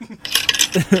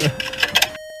Say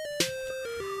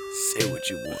what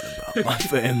you want about my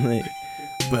family,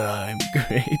 but I'm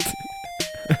great.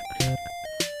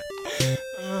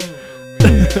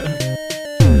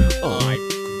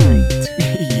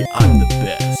 Yeah, I'm the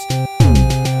best.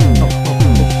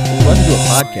 Let's do a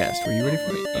podcast. Were you ready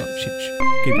for it? Oh, shit.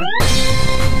 Okay,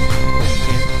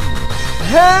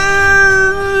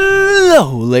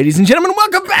 hello, ladies and gentlemen.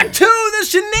 Welcome back to the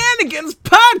Shenanigans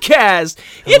Podcast.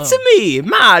 Hello. It's me,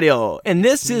 Mario, and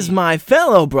this is my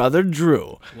fellow brother,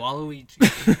 Drew.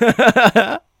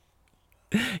 Waluigi.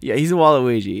 Yeah, he's a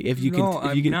Waluigi. If you No, can,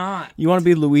 I'm not. You want to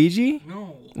be Luigi?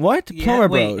 No. What? Yeah, Plumber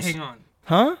wait, Bros. hang on.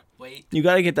 Huh? Wait. You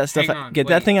gotta get that stuff. Hang on, Get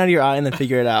that wait. thing out of your eye and then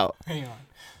figure it out. Hang on.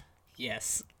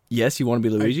 Yes. Yes, you want to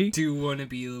be I Luigi? do want to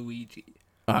be Luigi.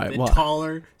 All right. The What?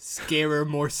 taller, scarer,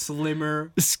 more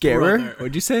slimmer. Scarer? brother.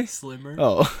 What'd you say? Slimmer.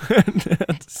 Oh,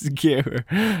 scarer.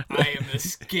 I am the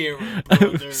scarer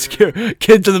brother. Scare.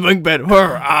 Get to the bunk bed.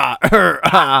 Hur.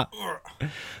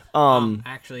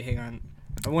 Actually, hang on.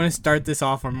 I want to start this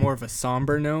off on more of a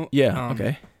somber note. Yeah.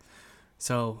 Okay.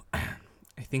 So,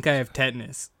 I think I have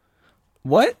tetanus.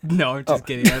 What? No, I'm just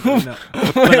kidding. I don't know.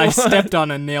 But I stepped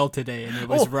on a nail today and it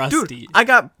was rusty. Dude, I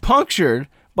got punctured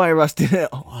by a rusty nail.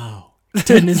 Wow.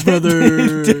 Tennis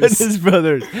brothers. Tennis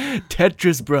brothers.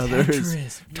 Tetris brothers.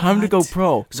 Tetris, Time to go what?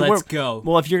 pro. So Let's go.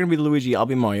 Well, if you're gonna be Luigi, I'll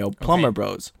be Mario. Plumber Okay.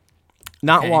 Bros.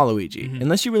 Not Okay. Waluigi,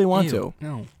 unless you really want Ew, to.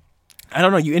 No. I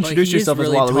don't know. You But introduce he is yourself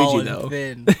really as tall Waluigi and though.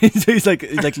 thin. So he's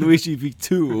like Luigi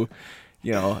V2.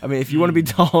 You know, I mean, if you want to be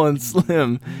tall and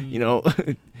slim, you know,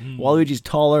 Waluigi's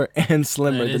taller and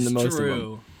slimmer That than is the most true. of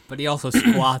them. But he also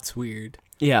squats weird.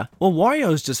 Yeah. Well,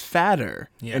 Wario's just fatter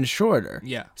Yeah. and shorter.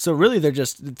 Yeah. So really, they're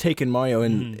just taking Mario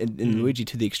and Luigi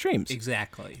to the extremes.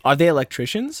 Exactly. Are they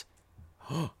electricians?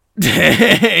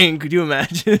 Dang! Could you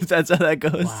imagine if that's how that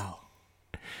goes? Wow.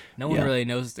 No one Yeah. really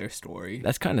knows their story.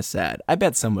 That's kind of sad. I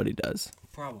bet somebody does.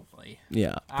 Probably.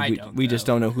 Yeah. I we, don't we just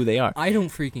know. don't know who they are. I don't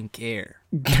freaking care.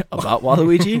 About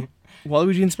Waluigi?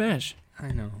 Waluigi and Smash.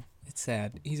 I know. It's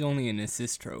sad. He's only an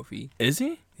assist trophy. Is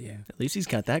he? Yeah. At least he's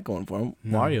got that going for him.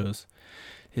 No. Mario's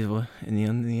on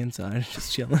the inside,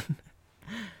 just chilling.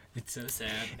 It's so sad.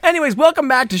 Anyways, welcome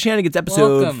back to Shenanigans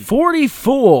episode Welcome.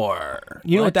 44.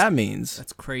 You know what What? that means?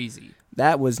 That's crazy.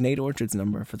 That was Nate Orchard's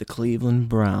number for the Cleveland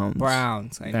Browns.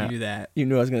 Browns. I Yeah. knew that. You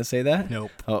knew I was going to say that?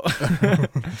 Nope.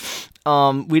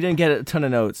 Oh. We didn't get a ton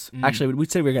of notes. Actually, we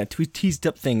said we were going to teased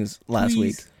up things last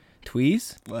week.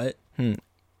 Tweeze? What?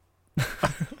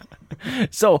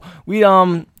 So, we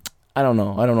I don't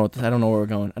know. I don't know where we're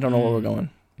going. I don't know where we're going.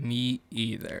 Me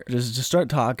either. Just start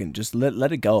talking. Just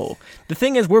let it go. The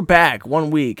thing is, we're back 1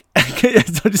 week.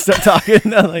 So just start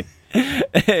talking. I'm like,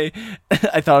 hey,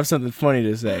 I thought of something funny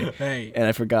to say, Hey. and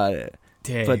I forgot it.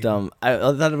 Dang. But I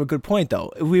thought of a good point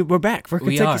though. We're back for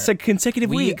We are. consecutive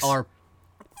we weeks. are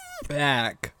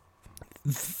back.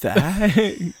 That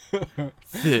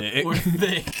thick. We're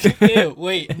thick. Ew,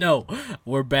 wait, no.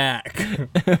 We're back.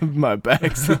 My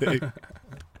back's thick.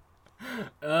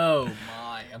 Oh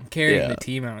my. I'm carrying Yeah. the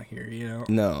team out here, you know.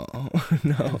 No.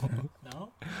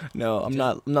 No? I'm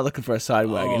not looking for a side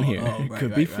wagon here. Oh, It right,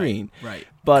 could be right, freeing. Right.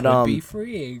 But Could be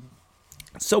freeing.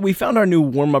 so we found our new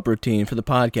warm-up routine for the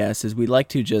podcast is we like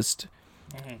to just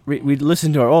we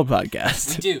listen to our old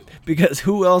podcast. We do. Because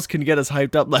who else can get us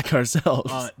hyped up like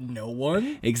ourselves? No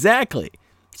one? Exactly.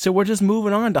 So we're just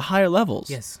moving on to higher levels.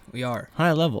 Yes, we are.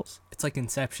 Higher levels. It's like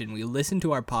Inception. We listen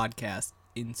to our podcast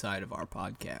inside of our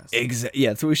podcast. Yeah,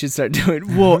 that's what we should start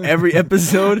doing. Whoa, every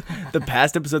episode, the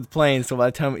past episode's playing, so by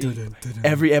the time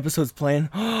every episode's playing,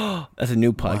 that's a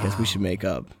new podcast we should make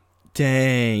up.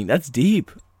 Dang, that's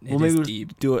deep. It Maybe is we'll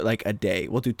deep. do it like a day.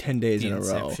 We'll do 10 days The in a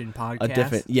row. Inception podcast. A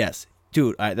different, yes.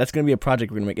 Dude, all right, that's going to be a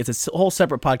project we're going to make. It's a whole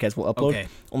separate podcast we'll upload. Okay.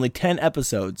 Only 10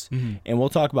 episodes, and we'll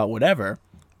talk about whatever,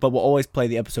 but we'll always play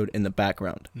the episode in the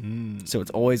background. So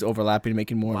it's always overlapping,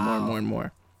 making more and more and more and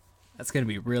more. That's going to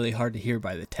be really hard to hear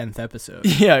by the 10th episode.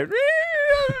 Yeah.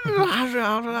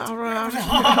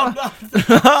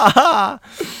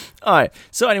 All right.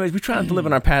 So, anyways, we try not to live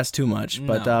in our past too much,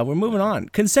 but No. we're moving on.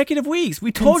 Consecutive weeks.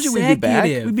 We told you we'd be back.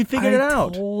 We'd be figuring it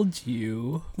out. I told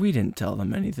you. We didn't tell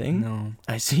them anything. No.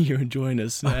 I see you're enjoying a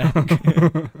snack.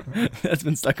 That's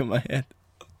been stuck in my head.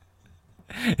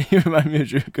 You remind me of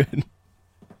Drew Good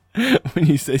when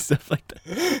you say stuff like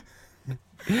that.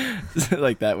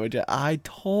 Like that, would you? I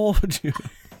told you.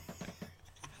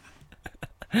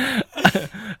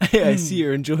 Hey, I see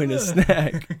you're enjoying a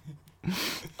snack.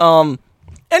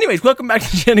 Anyways, welcome back to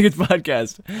Shenanigans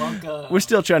Podcast. Welcome. We're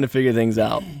still trying to figure things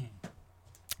out.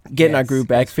 getting our groove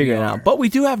back, figuring it out. But we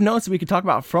do have notes that we could talk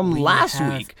about from last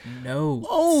week. No.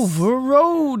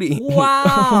 Overroading.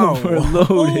 Wow.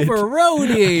 Overloaded.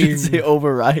 Overroading. I should say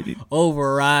overriding.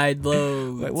 Override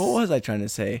loads. Wait, what was I trying to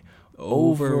say?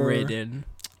 Overridden.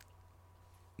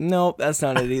 Nope, that's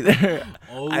not it either.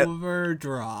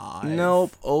 Overdrive.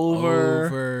 Nope.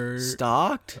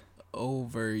 Stocked.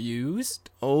 Overused.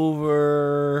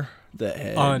 Over the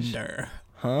edge. Under.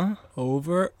 Huh?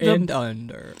 Over and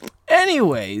under.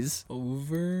 Anyways.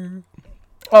 Over.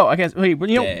 Oh, I guess. Wait,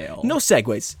 no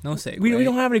segues. No segue. We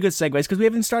don't have any good segues because we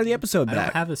haven't started the episode back. I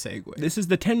don't have a segue. This is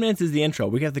the 10 minutes is the intro.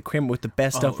 We have to cram it with the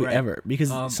best stuff we right. ever because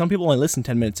some people only listen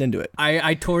 10 minutes into it.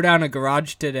 I tore down a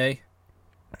garage today.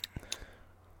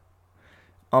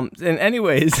 And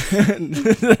anyways,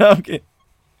 okay.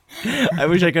 I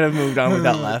wish I could have moved on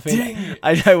without laughing. Dang it.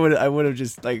 I would have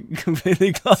just like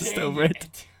completely glossed over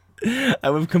it. I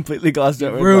would have completely glossed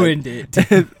over it. Ruined it.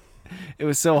 It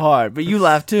was so hard, but you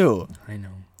laughed too. I know.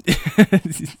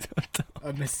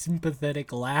 I'm a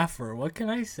sympathetic laugher. What can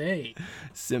I say?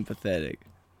 Sympathetic.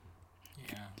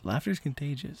 Yeah. Laughter is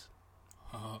contagious.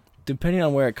 Depending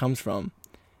on where it comes from.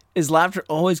 Is laughter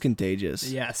always contagious?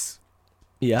 Yes.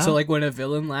 Yeah. So like when a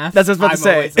villain laughs, that's what I was about to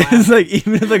say. always It's like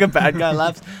even if like a bad guy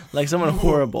laughs, like someone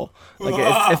horrible, like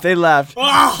if they laughed, and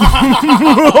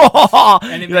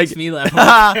it makes me laugh.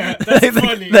 That's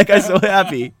funny. That guy's so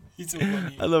happy. He's so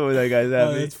funny. I love when that guy's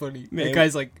happy. Oh, that's funny. Man. That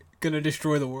guy's like gonna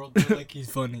destroy the world, but like he's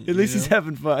funny. At least he's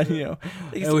having fun, you know.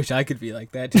 I wish I could be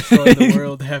like that, destroy the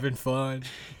world, having fun.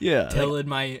 Yeah. Telling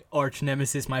my arch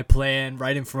nemesis my plan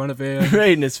right in front of him.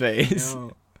 Right in his face. You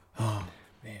know? Oh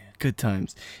man. Good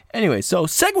times. Anyway, so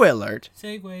segue alert.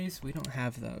 Segways, we don't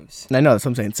have those. I know that's what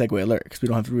I'm saying. Segue alert because we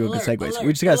don't have real good Alert, segues. alert,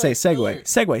 We just gotta say alert,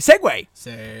 segue, alert. segue.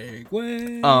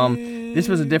 Segway. This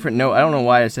was a different note. I don't know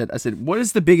why I said. What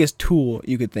is the biggest tool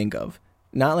you could think of?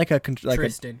 Not like a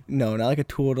Tristan. No, not like a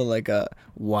tool to like a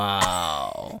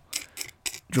wow.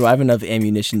 Drive enough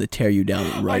ammunition to tear you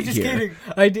down right I'm just here. kidding.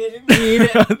 I didn't mean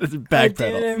it. That's I backpedal.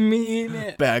 didn't mean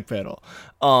it. Backpedal.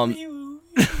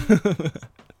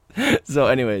 So,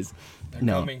 anyways, They're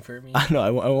no. coming for me. No, I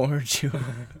won't hurt you.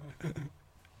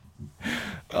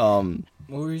 What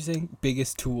were you saying?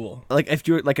 Biggest tool. Like if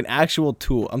you're like an actual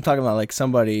tool, I'm talking about like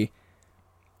somebody.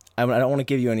 I don't want to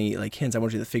give you any like hints. I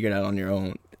want you to figure it out on your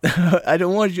own. I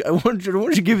don't want you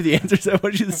to give you the answers. I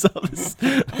want you to solve this.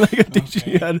 Like I'm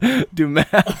teaching you how to do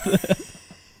math.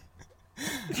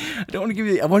 I don't want to give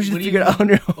you. I want you to figure it out on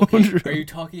your own. Okay, are you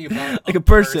talking about like a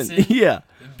person? Yeah.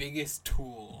 The biggest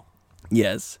tool.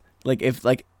 Yes. Like if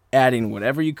like adding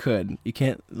whatever you could. You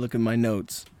can't look at my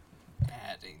notes.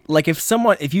 Adding. Like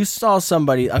if you saw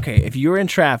somebody, okay, if you're in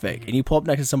traffic and you pull up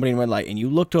next to somebody in red light and you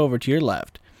looked over to your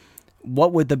left,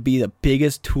 what would be the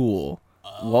biggest tool?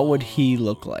 What would he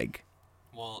look like?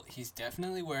 Well, he's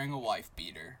definitely wearing a wife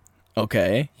beater.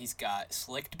 Okay. He's got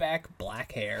slicked back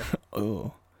black hair.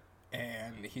 Oh.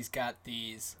 And he's got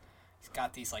these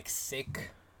like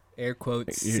sick, air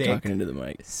quotes, You're talking into the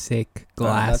mic. sick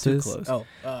Not too glasses. close.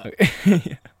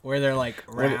 Okay. Where they're like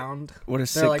round. What are They're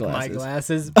sick like glasses? my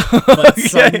glasses, but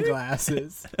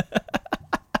sunglasses.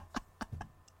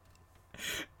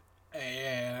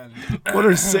 And What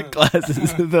are sick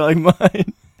glasses? They're like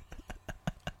mine.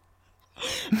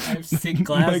 I have sick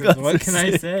glasses. glasses What are can I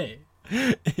sick. say?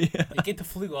 Yeah. They get the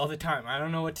flu all the time. I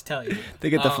don't know what to tell you. They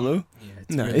get the flu? Yeah,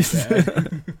 it's Nice.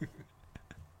 really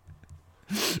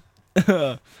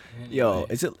bad. Yo,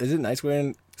 is it nice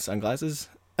wearing sunglasses?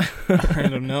 I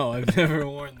don't know. I've never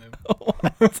worn them.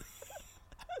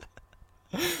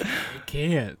 I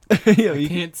can't. Yeah, I you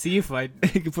can't see if I.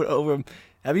 can put over them.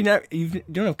 Have you never? You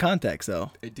don't have contacts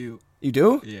though. I do. You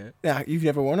do? Yeah. Yeah. You've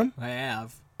never worn them? I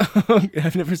have.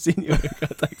 I've never seen you wear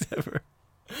contacts ever.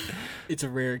 It's a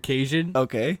rare occasion.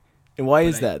 Okay. And why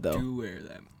is but that though? I do wear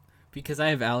them. Because I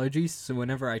have allergies, so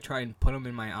whenever I try and put them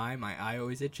in my eye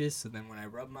always itches. So then when I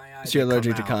rub my eye, So you're they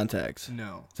allergic come to out. contacts.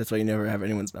 No. That's why you never have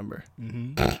anyone's number.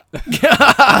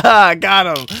 Mm-hmm.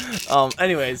 Got him.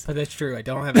 Anyways. But that's true. I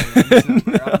don't have anyone's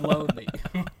number. I'm lonely.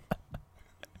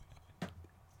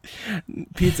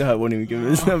 Pizza Hut won't even give me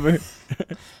his number.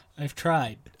 I've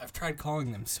tried. I've tried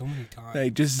calling them so many times.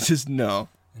 Like, just no.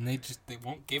 And they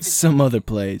won't give it. Some other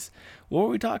place. What were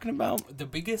we talking about? The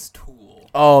biggest tool.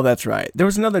 Oh, that's right. There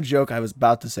was another joke I was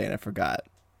about to say and I forgot.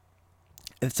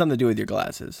 It's something to do with your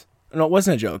glasses. No, it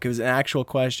wasn't a joke. It was an actual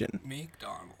question.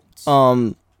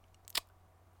 McDonald's.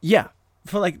 Yeah.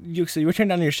 For like so you were turning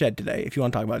down your shed today if you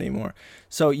want to talk about it anymore.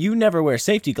 So you never wear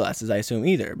safety glasses, I assume,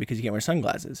 either, because you can't wear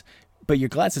sunglasses. But your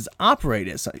glasses operate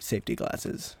as safety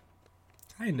glasses.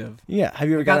 Kind of. Yeah. Have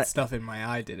you ever I got got stuff in my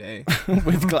eye today.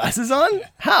 with glasses on?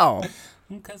 How?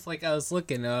 Because like I was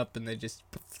looking up and they just.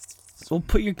 Well,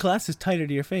 put your glasses tighter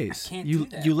to your face. can't You do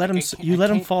that. you let them Like, I you let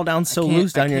them can't- fall down so can't-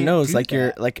 loose I down your can't nose, do like you're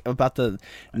that. like about to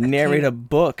narrate a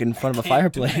book in front of a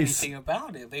Can't do fireplace. anything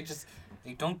about it.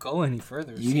 They don't go any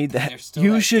further. You See, need that. there's still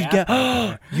You that should gap get. right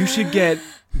there. You should get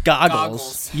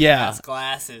goggles. Yeah, That's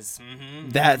glasses.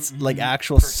 that's like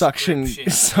actual suction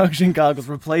Prescription. suction goggles.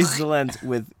 Replace the lens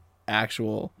with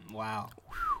actual. Wow.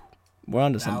 We're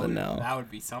onto That something would, now. That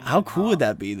would be something. How cool would huh?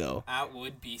 that be, though? That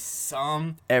would be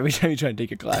some Every time you try to take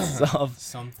your glasses off,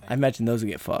 something. I imagine those would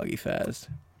get foggy fast.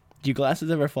 Do your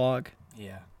glasses ever fog?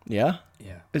 Yeah. Yeah.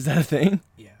 Yeah. Is that a thing?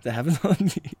 Yeah. That happens on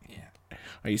me. Yeah.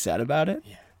 Are you sad about it?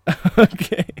 Yeah.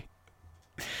 Okay.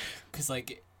 Cause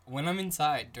like when I'm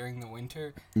inside during the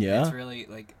winter, Yeah. it's really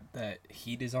like the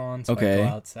heat is on, so I Okay. go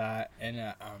outside, and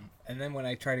then when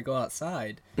I try to go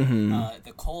outside, Mm-hmm.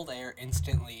 the cold air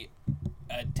instantly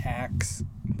attacks.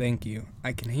 Thank you.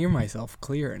 I can hear myself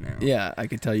clearer now. Yeah, I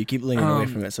could tell you keep leaning away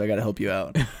Um, from it, so I got to help you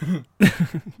out.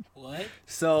 What?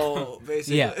 So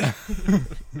basically, Yeah.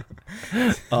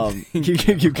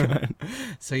 keep going.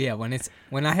 So yeah,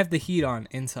 when I have the heat on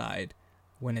inside,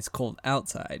 when it's cold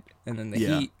outside, and then the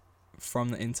Yeah. heat from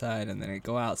the inside, and then I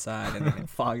go outside, and then it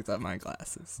fogs up my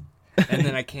glasses, and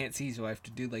then I can't see, so I have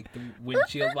to do like the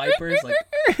windshield wipers. Like,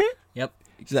 yep.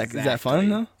 Is that fun,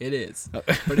 though? It is, Oh.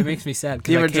 but it makes me sad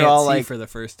Do you because I ever can't draw, see like- for the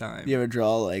first time. You ever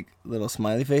draw like little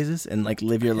smiley faces and like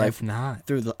live your life not.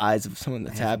 through the eyes of someone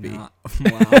that's I have happy? not.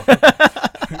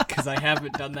 Wow. Because I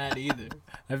haven't done that either.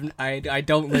 I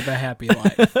don't live a happy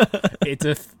life. It's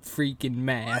a freaking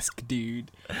mask,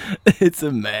 dude. It's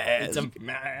a mask. It's a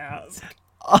mask.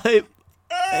 I hate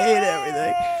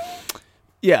everything.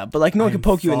 Yeah, but like no one I'm can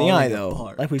poke you in the eye falling though,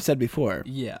 apart. like we've said before.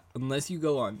 Yeah, unless you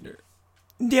go under.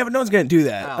 Yeah, but no one's gonna do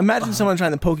that. Ow. Imagine someone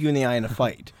trying to poke you in the eye in a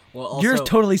fight. Well, also, You're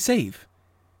totally safe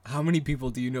how many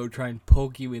people do you know try and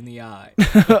poke you in the eye?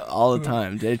 all the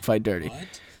time. They fight dirty.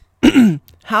 What?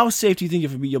 How safe do you think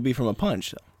you'll be from a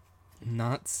punch though?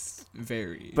 Not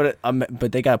very. But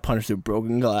they got punched through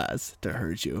broken glass to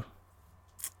hurt you.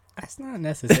 That's not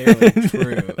necessarily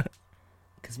true.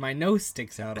 Because my nose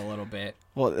sticks out a little bit.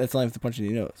 Well, that's not if they're punching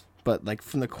your nose. But like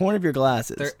from the corner of your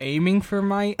glasses. They're aiming for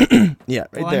my. Yeah,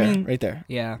 right Well, I there, mean- right there.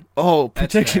 Yeah. Oh,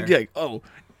 That's protection. fair. Yeah. Oh,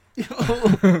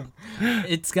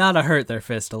 It's gotta hurt their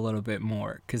fist a little bit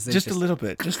more. Cause just a little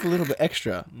bit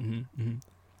extra. Mm-hmm.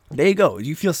 There you go.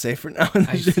 You feel safer now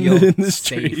I feel in the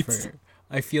streets. safer.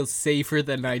 I feel safer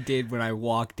than I did when I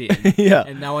walked in. Yeah.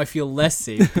 And now I feel less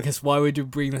safe because why would you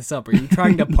bring this up? Are you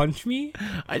trying to punch me?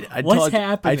 I What's told you, I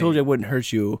happening? told you I wouldn't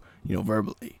hurt you,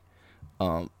 verbally.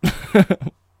 Oh.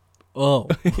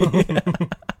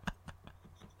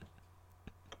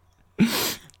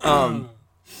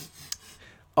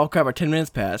 Oh crap! Our 10 minutes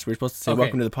passed. We're supposed to say Okay.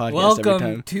 welcome to the podcast Welcome every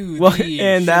time. to Well, the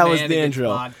and that was the Shenanigans intro.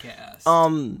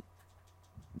 podcast.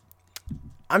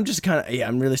 I'm just kind of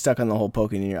I'm really stuck on the whole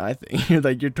poking in your eye thing. You're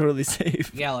like you're totally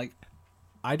safe. Yeah, like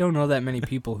I don't know that many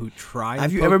people who try. Have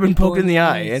to you poke ever been people poked in the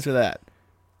eye? eyes. Answer that.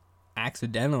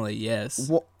 Accidentally, yes.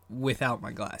 Wha- Without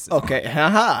my glasses. Okay,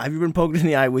 haha. Have you been poked in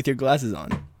the eye with your glasses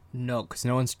on? On. No, because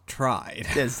no one's tried.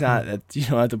 It's not that you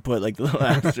don't have to put like the little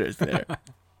asterisk there.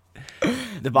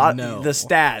 The No. the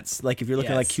stats, like if you're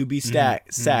looking at like Yes. QB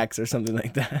sacks or something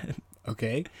like that.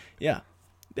 Okay. Yeah,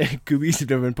 QBs have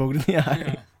never been poked in the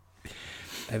eye.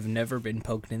 I've never been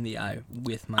poked in the eye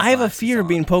with my. I have a glasses fear of on.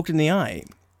 being poked in the eye.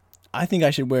 I think I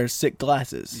should wear sick You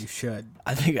glasses. should.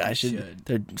 I think I should. should.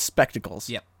 They're spectacles.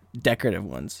 Yep. Decorative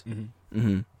ones.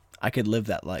 Mm-hmm. I could live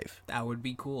that life. That would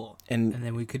be cool. And And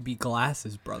then we could be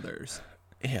Glasses Brothers,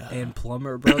 yeah, and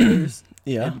Plumber Brothers,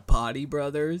 yeah. and Potty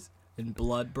Brothers, and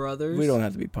Blood Brothers. We don't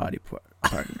have to be potty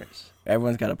partners.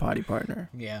 Everyone's got a potty partner,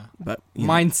 Yeah. but you know,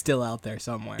 Mine's still out there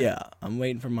somewhere. yeah, I'm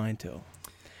waiting for mine too.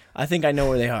 I think I know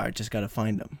where they are. Just gotta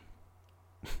find them.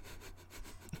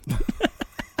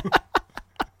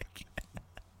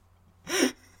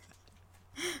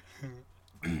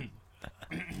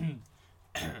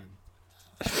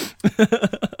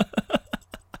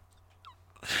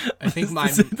 I think mine.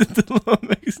 The law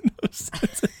makes no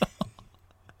sense.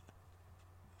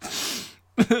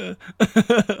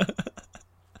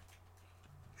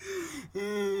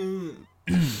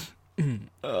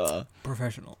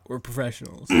 Professional. We're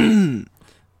professionals.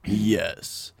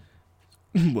 Yes.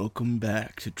 Welcome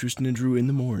back to Tristan and Drew in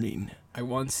the morning. I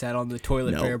once sat on the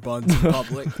toilet No. bare buns in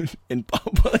public. In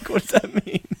public, what does that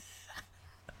mean?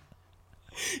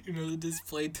 You know the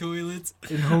display toilets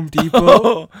in Home Depot.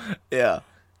 Oh, yeah,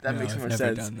 that No, makes I've more never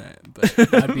sense. done that,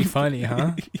 but that'd be funny,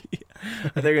 huh? I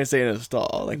think they're gonna say in a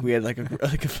stall, like we had like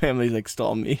a family like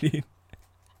stall meeting.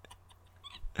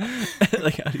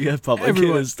 Like how do you have public in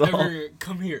a stall?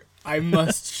 come here. I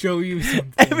must show you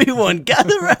something. Everyone,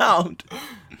 gather around.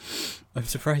 I'm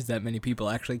surprised that many people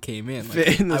actually came in.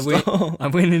 Fit in the stall. I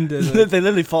went into They the...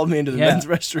 literally followed me into the men's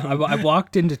restroom. I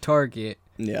walked into Target,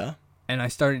 Yeah. and I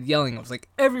started yelling. I was like,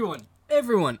 everyone,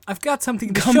 I've got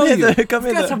something to Come show hither, you. come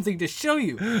I've got hither." something to show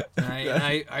you.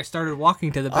 And I started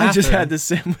walking to the bathroom. I just had this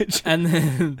sandwich. And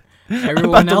then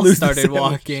everyone to else lose the started sandwich.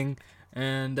 walking.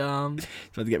 And, About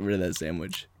to get rid of that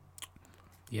sandwich.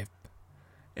 yep.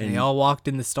 And And they all walked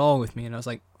in the stall with me, and I was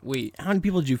like, wait. how many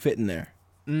people did you fit in there?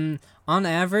 On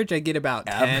average, I get about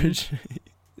 10. Average.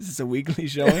 Is this a weekly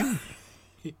showing?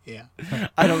 Yeah.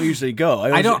 I don't usually go.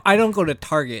 I don't go to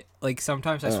Target. Like,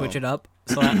 sometimes I switch Oh. it up.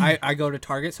 So I go to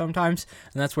Target sometimes,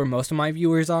 and that's where most of my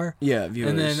viewers are. Yeah,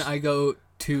 viewers. And then I go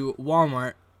to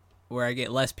Walmart, where I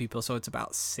get less people, so it's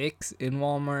about 6 in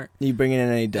Walmart. You bringing in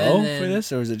any dough And then- for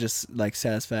this, or is it just like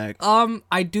satisfaction?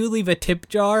 I do leave a tip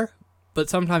jar, but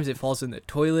sometimes it falls in the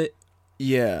toilet.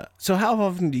 Yeah. So how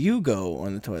often do you go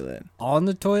on the toilet? On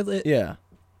the toilet? Yeah.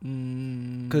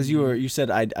 Mm, Because you said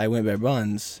I went bare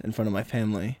buns in front of my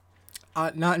family.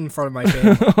 not in front of my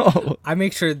family. oh, I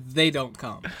make sure they don't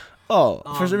come.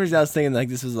 for some reason I was thinking like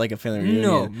this was like a family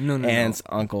reunion. No. Aunts,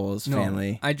 uncles, No,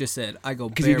 family. I just said I go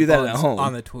 'Cause bare you do that at buns home.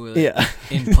 on the toilet Yeah.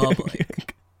 in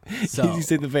public. So You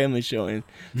say the family showing.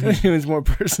 Family showing's more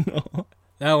personal.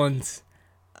 that one's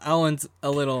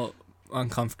a little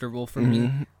uncomfortable for me.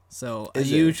 Mhm. So Is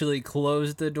I it? usually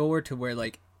close the door to where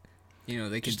they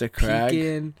can Just a crack? peek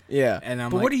in. Yeah. And I'm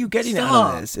but like, what are you getting out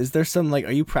 "Stop." of this? Is there some like?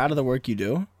 Are you proud of the work you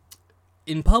do?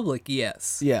 In public,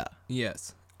 yes. Yeah.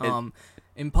 Yes. It-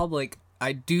 In public,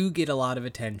 I do get a lot of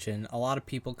attention. A lot of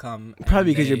people come. and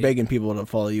Probably because you're they- begging people to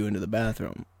follow you into the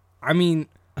bathroom. I mean,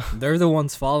 they're the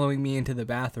ones following me into the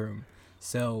bathroom.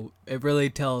 So it really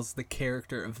tells the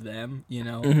character of them,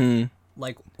 Mm-hmm.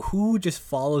 Like, who just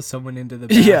follows someone into the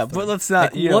bathroom? Yeah, but let's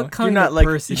not. Like, You what know, kind you're not of like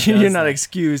person you're does not that?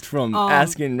 excused from Um,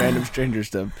 asking random strangers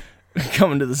to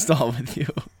come into the stall with you.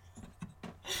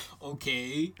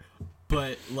 Okay.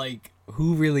 But, like,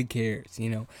 who really cares,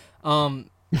 Yeah.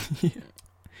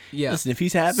 Listen, if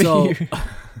he's happy, So-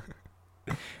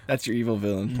 that's your evil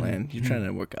villain plan. You're Mhm. trying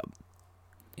to work up.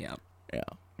 Yeah. Yeah,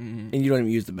 Mhm. and you don't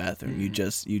even use the bathroom. You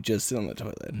Mhm. just sit on the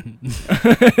toilet.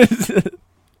 Mhm.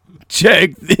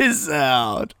 Check this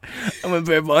out. I'm a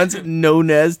bare buns, no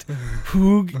nest.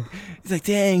 Who? He's like,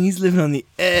 dang, he's living on the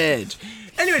edge.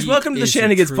 Anyways, He welcome to the is a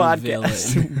Shenanigans true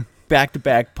podcast. villain. Back to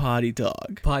back potty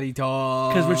talk. Potty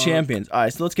talk. Because we're champions. All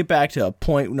right, so let's get back to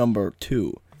point number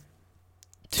 2.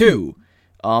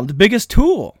 The biggest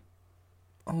tool.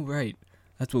 Oh, right.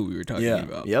 That's what we were talking Yeah.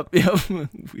 about. Yep.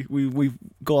 we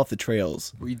go off the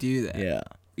trails. We do that. Yeah.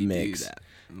 We Mix. do that.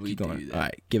 We Keep do going. that. All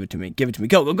right, give it to me. Give it to me.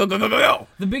 Go, go, go, go, go, go, go.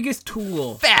 The biggest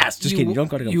tool. Fast. Just kidding. You don't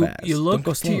gotta go fast. You look don't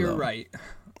go slow, to your though. right.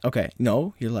 Okay.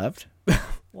 No, your left.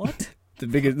 What? I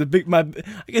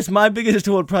guess my biggest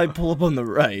tool would probably pull up on the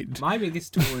right. My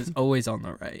biggest tool is always on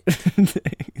the right.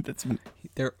 That's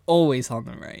They're always on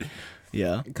the right.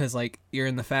 yeah. Because, like, you're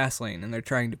in the fast lane and they're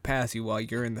trying to pass you while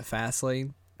you're in the fast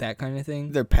lane. That kind of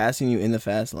thing. They're passing you in the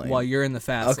fast lane. While you're in the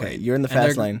fast lane. Okay, you're in the And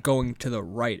fast they're lane. going to the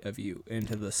right of you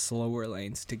into the slower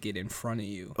lanes to get in front of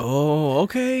you. Oh,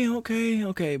 okay.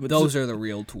 But Those are the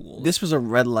real tools. this was a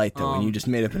red light though, and you just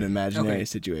made up an imaginary okay.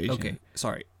 situation. Okay,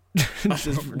 sorry. Just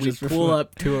We for pull fun.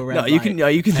 up to a red No, light. you can. No,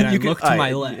 you can. and I you can look to all my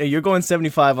right, left. You're going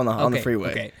 75 on the Okay,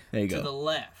 freeway. okay. There you To go. the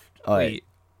left. All right.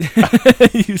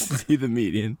 Wait. You see the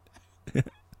median.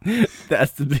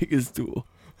 That's the biggest tool.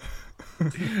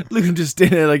 Look at him just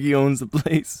standing there like he owns the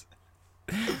place.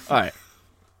 All right.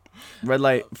 Red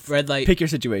light. Red light. Pick your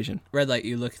situation. Red light.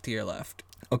 You look to your left.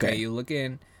 Okay. You look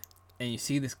in, and you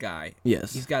see this guy.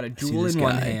 Yes. He's got a see jewel this in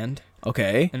one guy. hand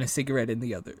Okay. and a cigarette in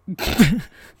the other.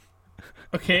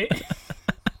 Okay.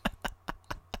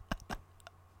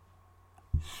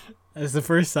 That's the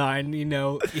first sign,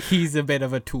 he's a bit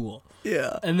of a tool.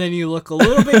 Yeah. And then you look a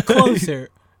little bit closer,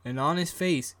 and on his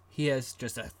face, he has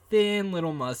just a thin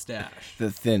little mustache. The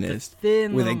thinnest.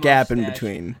 Thin With a little gap in mustache.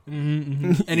 between.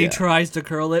 And Yeah. he tries to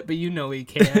curl it, but he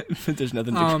can't. There's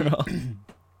nothing to Um, curl.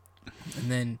 And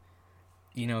then,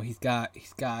 he's got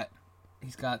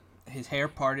his hair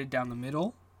parted down the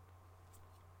middle.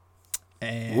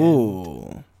 And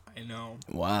Ooh. I know.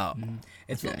 Wow.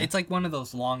 It's Okay. it's like one of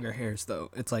those longer hairs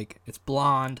though. It's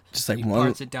blonde. Just like he one.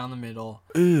 parts it down the middle,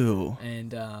 Ooh.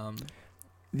 and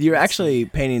You're let's actually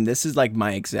painting. This is like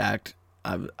my exact.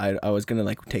 I was gonna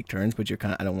like take turns, but you're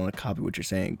kind. I don't want to copy what you're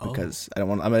saying because I don't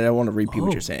want. I don't want to repeat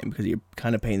what you're saying because you're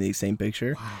kind of painting the same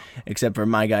picture, wow. except for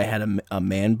my guy had a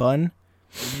man bun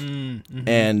Mm-hmm.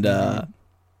 and Well,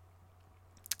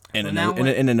 and now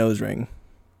a nose ring.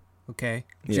 Okay,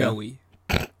 Yeah. Joey.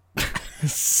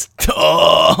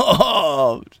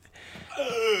 Oh,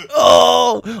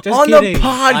 oh, Just on kidding. the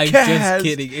podcast. I'm just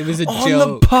kidding. It was a on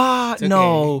joke. the pod. It's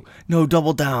okay. No,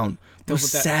 double down. They're Double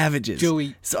down. savages.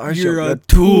 Joey, it's our you're show. a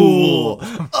tool.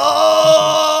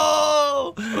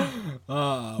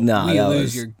 Oh, nah, we that lose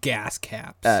was- your gas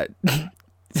caps. for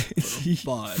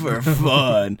fun.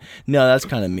 fun. No, that's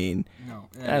kind of mean. No,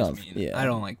 I that is don't- mean. yeah. I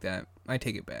don't like that. I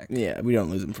take it back. Yeah, we don't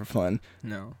lose them for fun.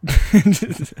 No,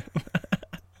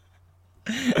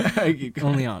 I keep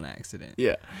going. only on accident.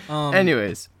 Yeah. Um,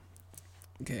 Anyways.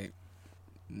 Okay.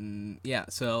 Yeah.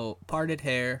 So parted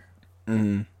hair,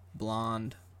 Mm,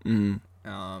 blonde. mm.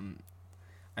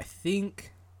 I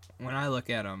think when I look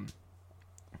at them,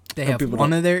 they Oh, have people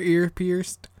one don't- of their ear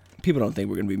pierced. People don't think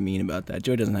we're gonna be mean about that.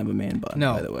 Joey doesn't have a man bun,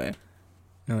 No. by the way.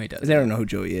 No, he doesn't. They don't know who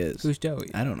Joey is. Who's Joey?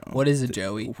 I don't know. What is a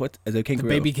Joey? What is a The kangaroo?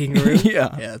 baby kangaroo? Yeah.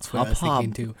 Yeah, that's what I was Hop,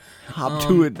 thinking too. Hop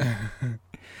to it.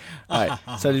 All right.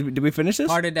 So did we finish this?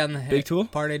 Parted down the head. Big tool?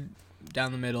 Parted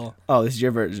down the middle. Oh, this is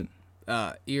your version.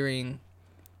 Earring,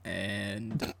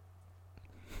 and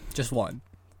just one.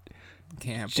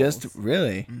 Can't have Just both.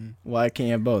 really? Mhm. Why can't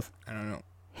you have both? I don't know.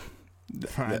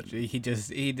 that- he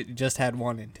just had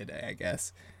one in today, I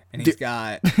guess, and Dude. he's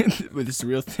got. But it's a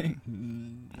real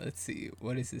thing. Let's see.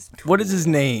 What is his? Tool? What is his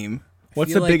name?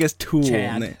 What's feel the like biggest tool?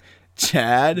 Chad.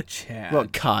 Chad? Chad. Well,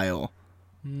 Kyle.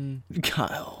 Mm,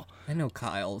 Kyle. I know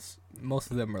Kyle's. Most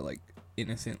of them are like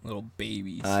innocent little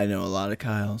babies. I know a lot of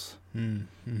Kyles. Mhm.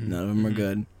 None of them are Mhm.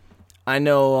 good. I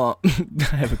know. I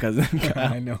have a cousin named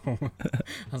Kyle. I know.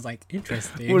 I was like,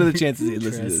 interesting. What are the chances he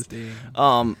listens to this?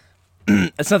 Interesting.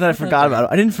 It's not that I forgot about it.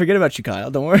 I didn't forget about you,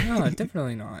 Kyle. Don't worry. No,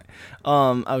 definitely not.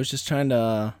 I was just trying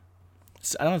to.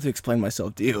 I don't have to explain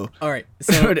myself to you All right.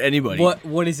 or So to anybody.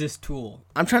 what is this tool?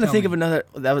 I'm trying to Tell think me. of another.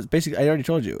 That was basically. I already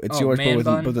told you. It's Oh, yours, man but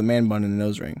bun? with a man bun and a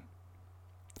nose ring,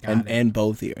 Got it. and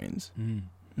both earrings. Mm.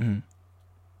 Mm.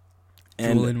 Tool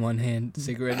And in one hand,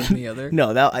 cigarette in the other.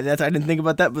 no, that's I didn't think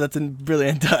about that, but that's a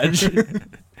brilliant touch.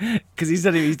 Because he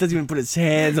doesn't even put his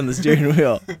hands on the steering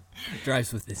wheel.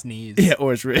 Drives with his knees. Yeah,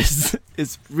 or his wrists.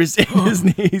 His wrists and his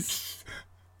knees.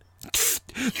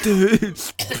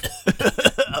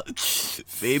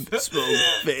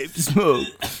 Vape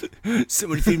smoke.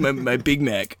 Somebody feed my Big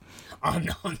Mac. Oh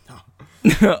no.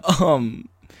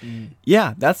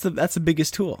 Yeah, that's the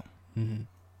biggest tool. Mm-hmm.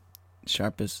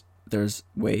 Sharpest.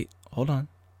 Hold on.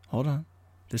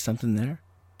 There's something there.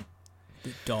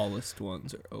 The dullest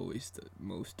ones are always the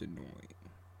most annoying.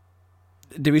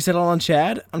 Did we settle on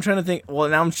Chad? I'm trying to think. Well,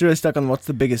 now I'm really stuck on what's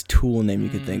the biggest tool name you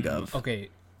could think of. Okay,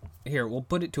 here we'll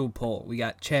put it to a poll. We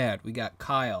got Chad. We got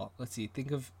Kyle. Let's see.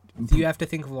 You have to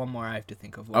think of one more. I have to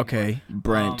think of one. Okay,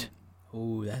 Brent.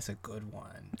 Oh, that's a good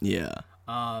one. Yeah.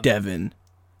 Um, Devin.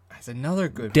 That's another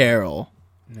good. Daryl.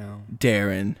 No.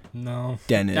 Darren. No.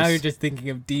 Dennis. Now you're just thinking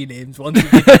of D names. Once you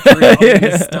get to three, I'm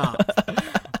gonna stop.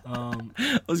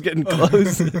 I was getting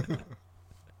close.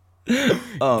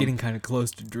 Getting kind of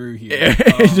close to Drew here.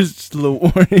 Just a little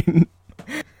warning.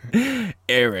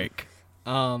 Eric.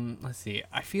 Let's see.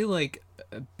 I feel like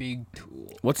a big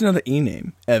tool. What's another E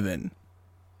name? Evan.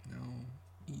 No.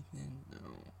 Ethan. No.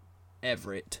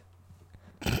 Everett.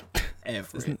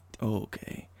 Everett. Oh,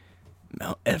 okay.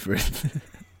 Mount Everest.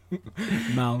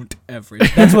 Mount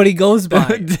Everett. That's what he goes by.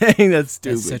 Dang, that's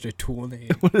stupid. That's such a tool name.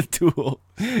 What a tool.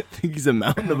 I think he's a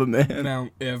mountain of a man.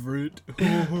 Mount Everett.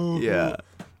 Yeah.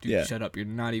 Dude, Yeah. shut up. You're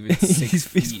not even 6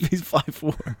 feet. He's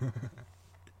 5'4".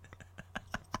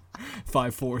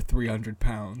 5'4", 300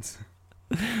 pounds.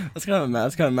 That's kind of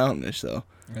mountainish though.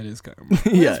 That is kind of...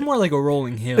 Well, Yeah. It's more like a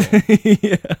rolling hill,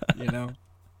 Yeah. you know?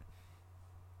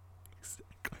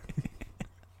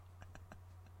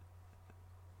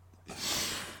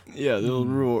 Yeah, the little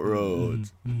rural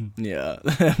roads. Yeah.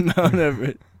 Mount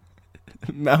Everett.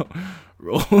 Mount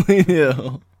Rolling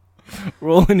Hill.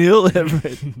 Rolling Hill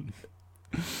Everett.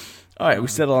 All right, we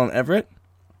settle on Everett.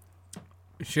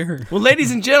 Sure. Well,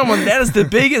 ladies and gentlemen, that is the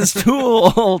biggest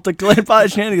tool to Glenn Potty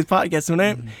Shenanigans podcast. So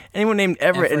anyone named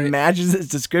Everett and matches its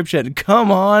description,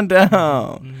 come on down.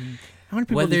 How many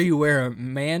people Whether do you wear a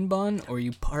man bun or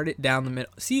you part it down the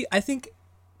middle. See, I think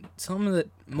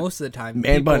most of the time,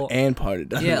 man people, bun and parted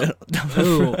down yeah. the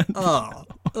middle? Ooh,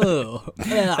 oh,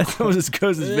 That's almost as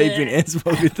gross as vaping and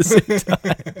smoking at the same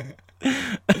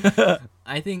time.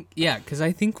 I think, yeah, because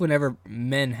I think whenever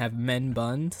men have men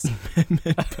buns,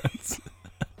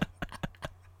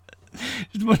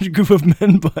 Just a bunch of group of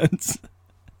men buns.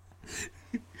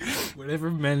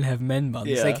 whenever men have men buns,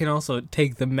 Yeah. they can also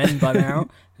take the men bun out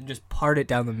and just part it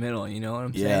down the middle. You know what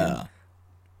I'm saying? Yeah.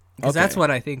 Because that's Okay. what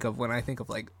I think of when I think of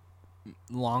like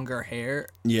longer hair.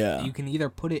 Yeah. You can either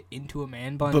put it into a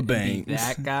man bun Ba and be bangs.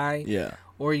 that guy, Yeah.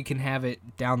 or you can have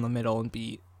it down the middle and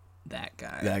be That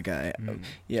guy. That guy.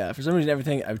 Yeah, for some reason,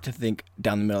 everything I to think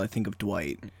down the middle, I think of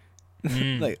Dwight.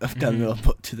 Like down the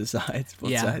middle, to the sides,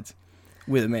 both sides,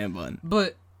 with a man bun.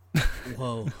 But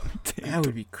whoa, that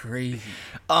would be crazy.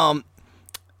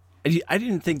 I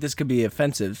didn't think this could be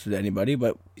offensive to anybody,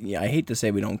 but yeah, I hate to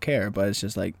say we don't care, but it's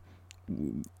just like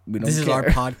we don't. This care. is our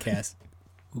podcast.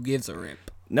 Who gives a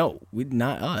rip? No,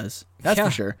 not us. That's for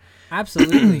sure.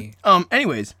 Absolutely.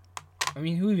 Anyways, I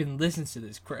mean, who even listens to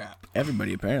this crap?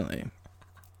 everybody apparently.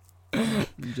 I'm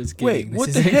just kidding. Wait, This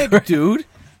what the isn't heck, crap. dude?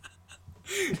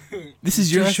 This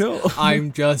is your show.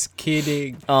 I'm just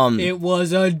kidding. It It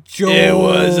was a joke.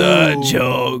 was a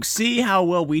joke. See how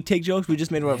well we take jokes? We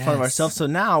just made fun of Yes. ourselves, so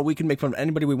now we can make fun of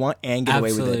anybody we want and get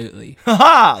away with it. Absolutely.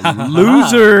 Ha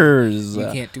losers! You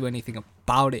can't do anything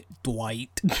about it,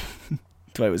 Dwight.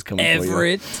 Dwight was coming for you.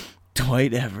 Everett.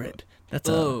 Dwight Everett. That's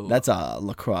Oh. a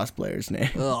lacrosse player's name.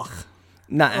 Ugh.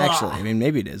 Not actually. I mean,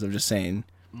 maybe it is. I'm just saying.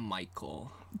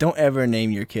 Michael. Don't ever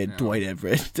name your kid Dwight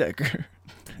Everett Decker.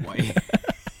 Dwight.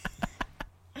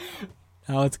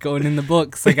 Now it's going in the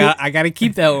books. I got to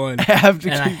keep that one. I have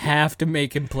to And I keep- have to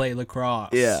make him play lacrosse.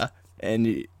 Yeah,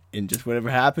 and just whatever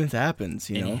happens, happens.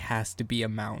 You And he know, has to be a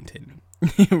mountain.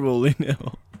 rolling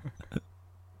hill.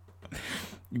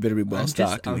 You better be well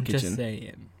stocked in the I'm kitchen. just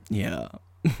saying. Yeah.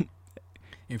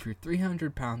 If you're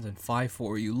 300 pounds and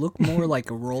 5'4", you look more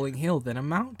like a rolling hill than a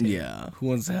mountain. Yeah. Who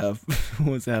wants to have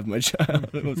my child?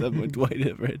 Who wants to have my Dwight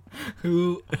Everett?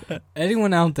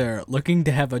 Anyone out there looking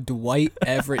to have a Dwight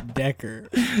Everett Decker,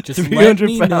 just 300 let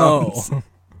me pounds. know.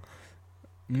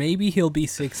 Maybe he'll be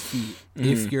 6 feet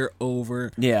if you're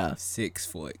over Yeah. 6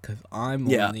 foot, because I'm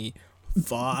Yeah. only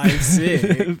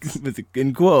 5'6". With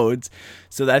in quotes.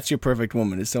 So that's your perfect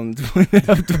woman, is someone to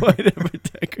have Dwight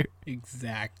Everett Decker.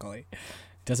 Exactly.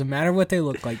 Doesn't matter what they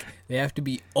look like. They have to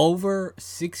be over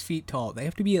 6 feet tall. They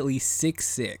have to be at least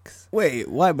 6'6". Wait,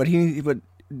 why? But he's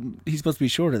supposed to be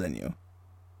shorter than you.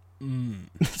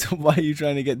 So why are you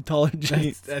trying to get taller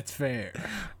jeans? That's fair.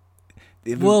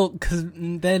 If- Well, because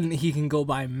then he can go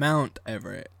by Mount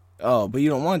Everett. Oh, but you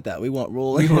don't want that. We want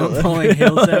rolling. We want rolling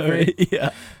hills Everett? Yeah.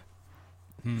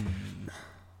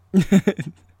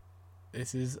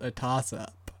 This is a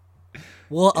toss-up.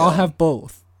 Well, I'll have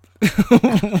both.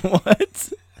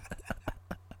 What?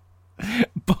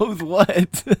 Both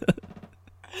what?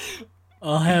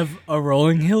 I'll have a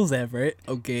Rolling Hills Everett,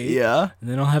 okay? Yeah. And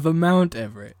then I'll have a Mount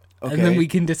Everett. And Okay. then we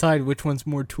can decide which one's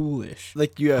more toolish.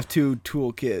 Like you have two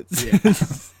tool kits. Yeah.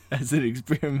 As an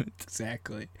experiment.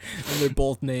 Exactly. And they're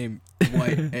both named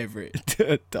Dwight Everett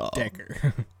Dog.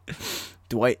 Decker.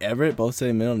 Dwight Everett, both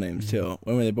same middle names too.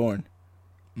 When were they born?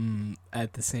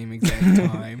 At the same exact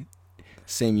time.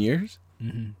 Same years?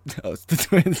 Mm-hmm. Oh, it's the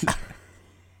twins.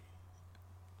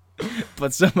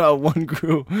 But somehow one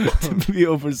grew to be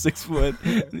over 6 foot,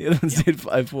 and the other one stayed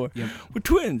 5'4". Yep. We're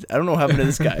twins. I don't know what happened to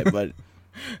this guy, but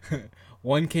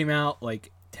One came out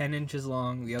like 10 inches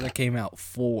long. The other came out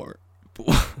 4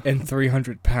 and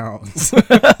 300 pounds.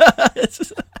 it's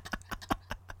just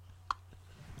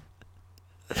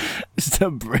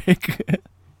a brick.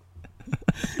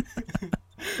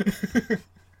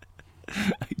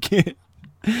 I can't.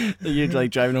 Like you're like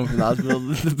driving home from the hospital,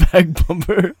 the back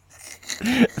bumper.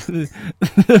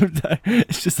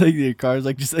 It's just like your car's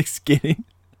like just like skidding.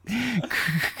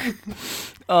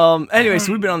 Anyway,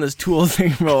 so we've been on this tool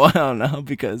thing for a while now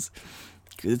because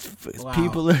Wow.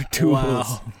 people are tools.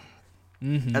 Wow.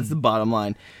 Mm-hmm. That's the bottom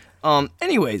line.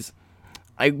 Anyways,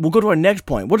 we'll go to our next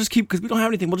point. We'll just keep, because we don't have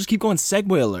anything. We'll just keep going.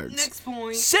 Segway alerts. Next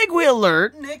point. Segway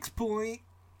alert. Next point.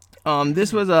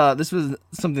 This was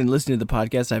something listening to the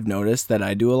podcast I've noticed that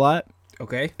I do a lot.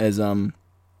 Okay. Is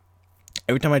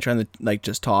every time I try to like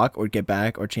just talk or get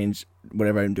back or change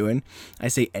whatever I'm doing, I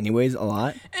say anyways a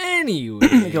lot.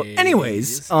 Anyways. I go,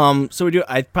 anyways. So we do.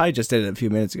 I probably just did it a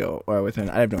few minutes ago or within.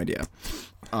 I have no idea.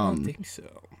 I don't think so.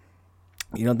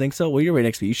 You don't think so? Well, you're right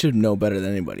next to me. You should know better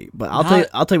than anybody. But I'll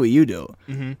Not- tell you what you do.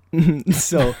 Mm-hmm.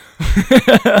 So,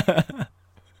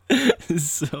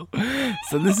 so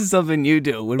this is something you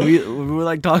do when we're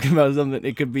like talking about something.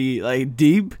 It could be like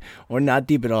deep or not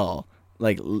deep at all.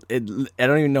 Like I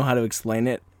don't even know how to explain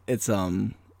it. It's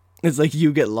like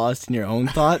you get lost in your own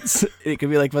thoughts. It could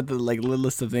be like about the like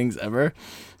littlest of things ever,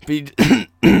 but you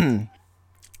don't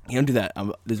do that.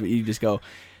 This is what you just go.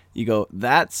 You go.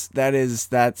 That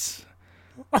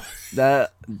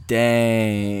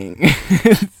dang.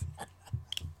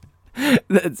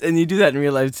 And you do that in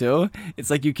real life too. It's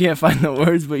like you can't find the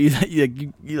words, but you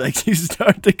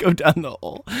start to go down the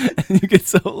hole, and you get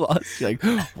so lost. You're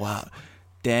like, wow,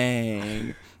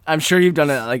 dang. I'm sure you've done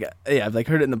it. Like, yeah, I've like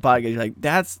heard it in the podcast. You're like,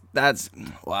 that's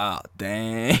wow,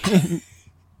 dang.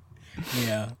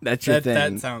 Yeah. That's your thing.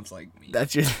 That sounds like me.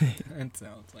 That's your thing. That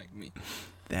sounds like me.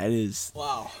 That is.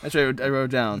 Wow. That's what I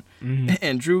wrote down. Mhm.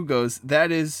 And Drew goes,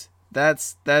 that's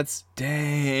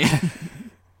dang.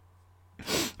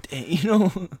 Dang, you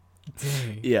know.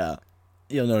 Dang. Yeah,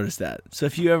 you'll notice that. So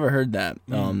if you ever heard that,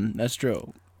 that's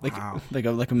true. Like Wow.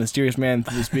 like a mysterious man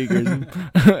through the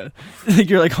speakers. Like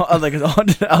you're like a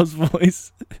haunted house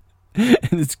voice.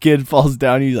 And this kid falls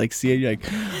down. You like see it. You're like,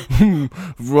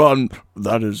 run.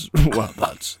 That's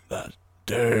that.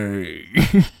 Dang.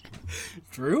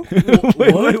 Drew?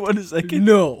 Wait, what a second.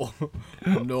 No.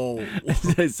 No.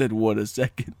 I said, what a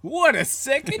second. What a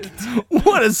second.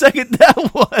 What a second that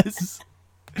was.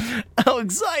 How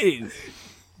exciting.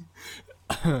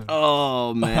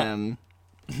 Oh, man.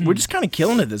 We're just kind of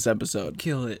killing it this episode.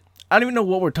 Kill it. I don't even know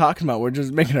what we're talking about. We're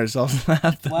just making ourselves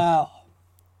laugh. Wow.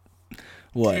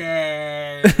 What?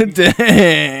 Dang.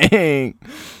 Dang.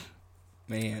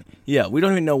 Man. Yeah, we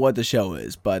don't even know what the show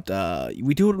is, but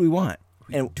we do what we want.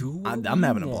 And do what I'm we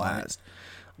having a want. blast.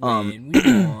 When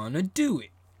we want to do it.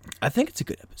 I think it's a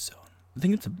good episode. I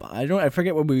think it's I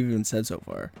forget what we've even said so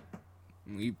far.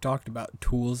 We've talked about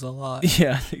tools a lot.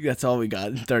 Yeah, I think that's all we got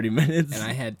in 30 minutes. And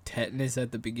I had tetanus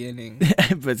at the beginning.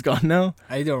 But it's gone now.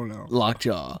 I don't know.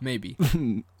 Lockjaw. Maybe.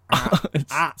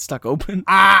 It's stuck open.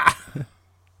 Ah!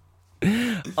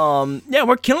 Yeah,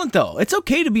 we're killing it though. It's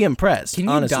okay to be impressed. Can you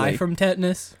honestly. die from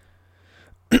tetanus?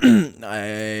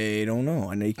 I don't know.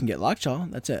 I know you can get lockjaw.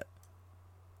 That's it.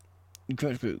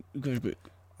 Yeah,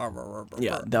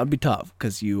 that would be tough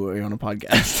because you're on a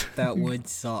podcast. That would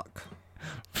suck.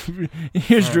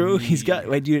 Here's Drew. me. He's got.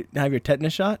 Wait, do you have your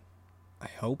tetanus shot? I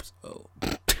hope so.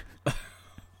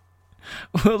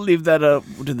 We'll leave that up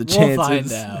to the chances. We'll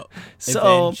find out.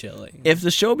 So, Eventually. if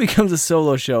the show becomes a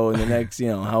solo show in the next,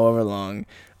 however long,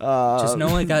 Just know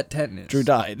I got tetanus. Drew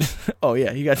died. Oh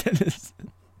yeah, he got tetanus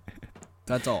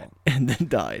That's all. and then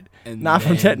died. And Not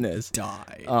from then tetanus.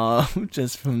 died.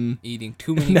 Just from Eating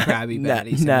too many Not- Krabby not-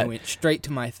 Patties not- and it went straight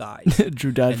to my thighs.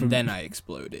 Drew died And from. then I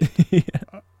exploded. Yeah.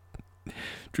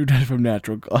 Drew died from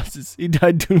natural causes. He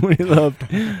died doing what he loved,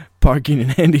 parking in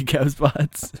handicap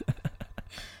spots.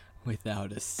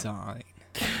 Without a sign.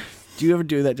 Do you ever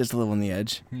do that just to live on the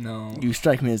edge? No. You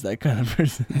strike me as that kind of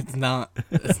person. That's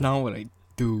not what I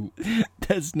do.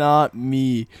 That's not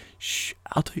me. Shh,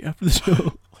 I'll tell you after the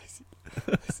show.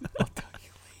 Listen, I'll tell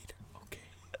you later.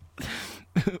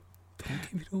 Okay. Don't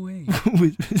give it away.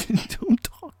 Don't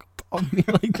talk about me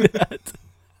like that.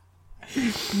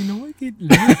 You know I get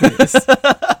nervous.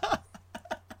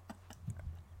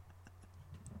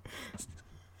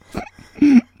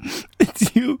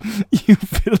 It's you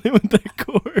fiddling with that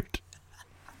cord.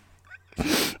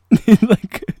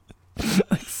 like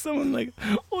someone like,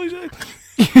 oh,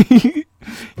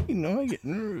 you know I get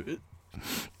nervous.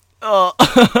 Oh.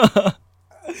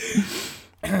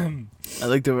 I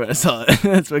looked over and I saw it.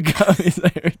 That's what got me. So I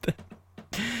heard that.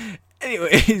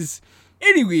 Anyways.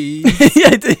 Yeah,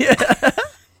 I did, yeah.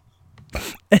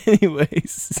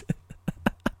 Anyways.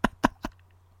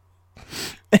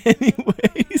 I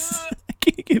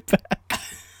can't get back.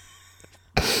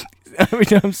 Every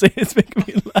time I'm saying it's making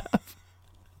me laugh.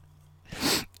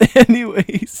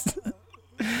 Anyways.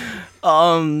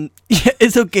 Yeah,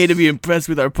 it's okay to be impressed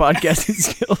with our podcasting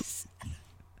skills.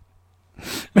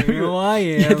 You know I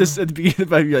am. Yeah, just at the beginning of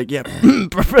the you're like, yeah,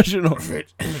 professional.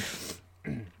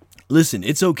 Listen,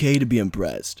 it's okay to be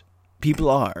impressed. People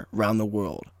are around the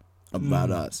world about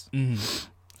us.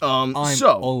 I'm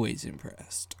So always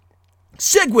impressed.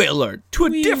 segue alert to a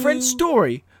different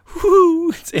story. Woo!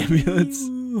 It's ambulance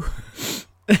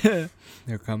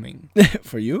They're coming.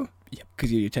 for you. Yep.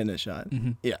 Because you're your tetanus shot.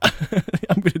 Mhm. Yeah,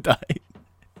 I'm gonna die.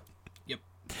 Yep.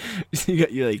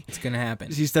 You're like It's gonna happen.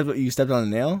 you stepped on a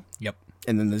nail. Yep.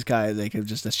 And then this guy, like,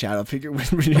 just a shadow figure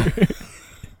whispered in your ear.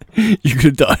 You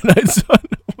could die tonight, son.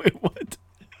 Wait, what?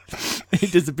 He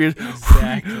disappears.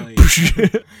 Exactly.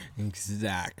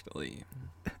 Exactly.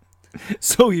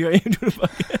 So here I am doing a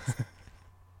podcast.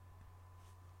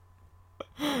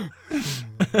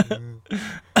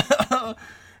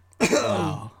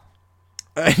 Wow.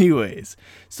 Anyways,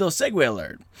 so segue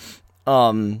alert.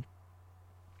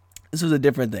 This was a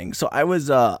different thing. So I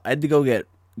had to go get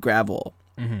gravel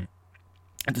Mm-hmm.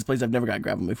 at this place. I've never got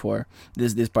gravel before.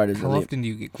 This part is How really often do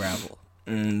you get gravel?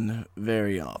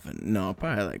 very often. No,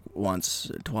 probably like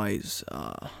once or twice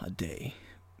a day.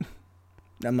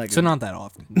 I'm like So not that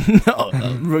often. no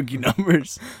rookie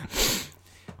numbers.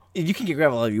 You can get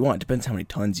gravel all you want. Depends how many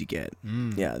tons you get.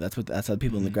 Mm. Yeah, that's how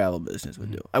people in the gravel business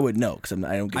would do. I would know because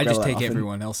I don't get I gravel just that take often.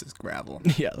 everyone else's gravel.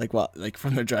 Yeah, like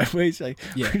from their driveways. Like,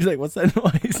 Yeah. She's like, what's that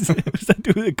noise? What's that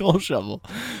doing with a coal shovel?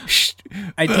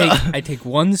 I take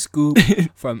one scoop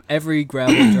from every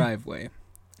gravel driveway.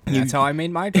 And that's how I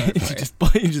made my driveway.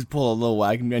 you just pull a little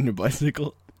wagon on your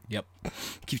bicycle. Yep.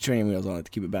 Keep training wheels on it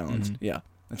to keep it balanced. Mhm. Yeah,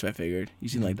 that's what I figured. You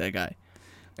seem like that guy.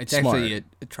 It's Smart. actually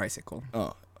a tricycle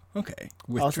Oh, okay.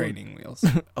 with Also- training wheels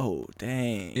Oh,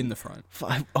 dang. in the front.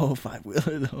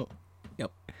 5-wheeler though.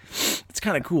 Yep. It's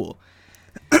kind of cool.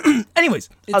 Anyways,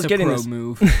 I It's was a getting pro this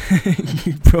move.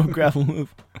 pro gravel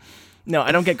move. No,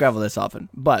 I don't get gravel this often,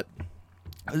 but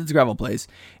it's a gravel place,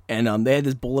 and they had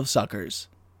this bowl of suckers.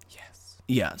 Yes.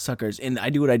 Yeah, suckers, and I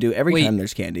do what I do every Wait. time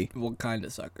there's candy. What kind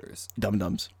of suckers? Dum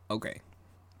Dums. Okay.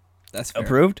 That's fair.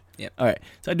 Approved. Yep. All right,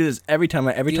 so I do this every time.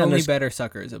 Every The time only there's better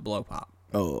sucker is a blow pop.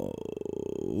 oh.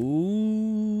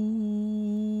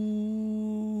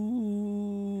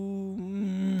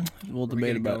 We'll We're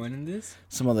debate gonna about go into this?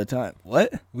 some other time.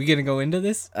 What? We gonna go into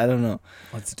this? I don't know.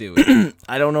 Let's do it.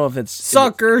 I don't know if it's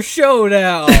Sucker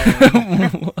showdown.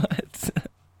 What?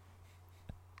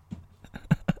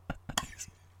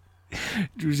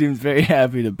 Drew seems very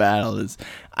happy to battle this.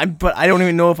 But I don't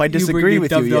even know if I disagree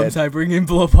with you yet. I bring in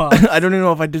blow pop. I don't even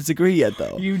know if I disagree yet,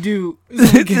 though. You do.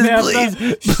 So we can have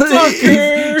the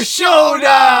Sucker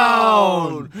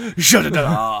showdown!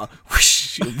 Showdown!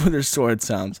 Whoosh! With their sword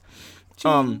sounds.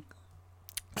 So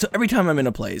every time I'm in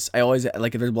a place, I always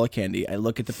like if there's a bowl of candy, I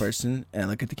look at the person and I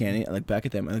look at the candy, I look back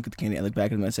at them, I look at the candy, I look back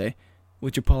at them, and I say,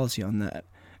 "What's your policy on that?"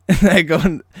 And I go,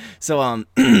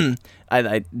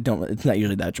 I don't. It's not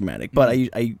usually that dramatic, but I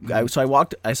saw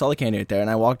the candy right there, and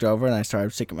I walked over and I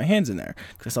started sticking my hands in there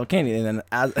because I saw candy, and then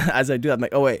as I do, I'm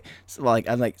like, oh wait, so,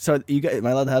 I'm like, so you guys, am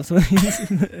I allowed to have some of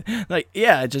these? Like,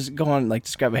 yeah, just go on, like,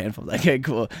 just grab a handful. Like, okay,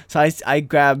 cool. So I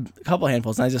grab a couple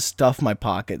handfuls and I just stuff my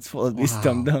pockets full of these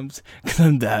Dum Dums because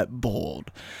I'm that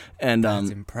bold, and That's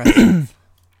impressive.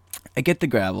 I get the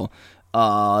gravel.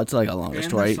 It's like a longer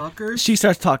story. She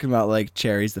starts talking about like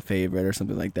cherry's the favorite or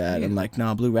something like that. Yeah. I'm like,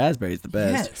 nah, blue raspberry's the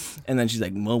best. Yes. And then she's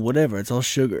like, well, whatever, it's all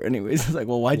sugar. Anyways, it's like,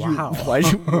 well, why'd She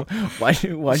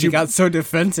you? got so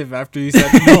defensive after you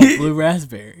said no, blue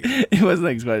raspberry. It wasn't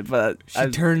expected, but She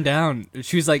turned down.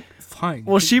 She was like, fine.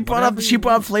 well, she brought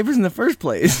up flavors in the first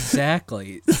place.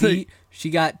 Exactly. See, she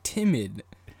got timid.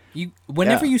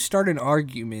 Whenever Yeah. you start an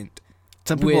argument,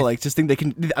 Some people with- like just think they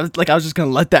can. I was just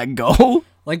gonna let that go.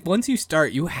 like once you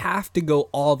start, you have to go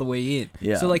all the way in.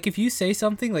 Yeah. So like if you say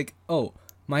something like, "Oh,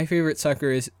 my favorite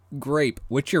sucker is grape,"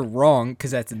 which you're wrong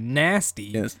because that's nasty.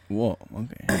 Yes. Whoa.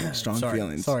 Okay. Strong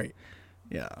feelings. Sorry.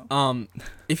 Yeah.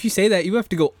 If you say that, you have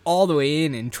to go all the way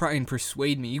in and try and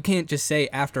persuade me. You can't just say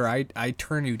after I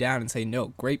turn you down and say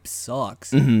no, grape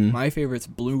sucks. Mhm. My favorite's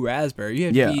blue raspberry. You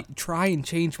have Yeah. to try and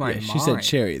change my Yeah, mind. she said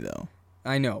cherry though.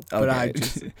 I know, but Okay. I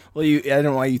just well, I don't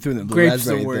know why you threw in the blue Grape's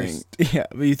the raspberry worst. thing. Yeah,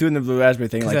 but you threw in the blue raspberry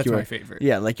thing 'cause like that's you were. my favorite.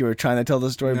 Yeah, like you were trying to tell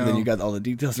the story, but then No. you got all the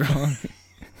details wrong.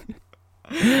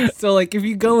 So like if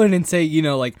you go in and say,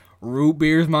 like root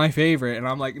beer's my favorite, and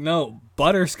I'm like, no,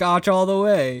 butterscotch all the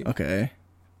way. Okay.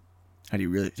 How do you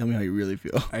really tell me how you really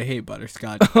feel? I hate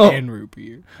butterscotch Oh. and root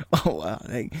beer. Oh wow,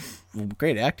 well,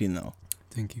 great acting though.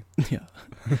 Thank you. Yeah,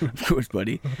 of course,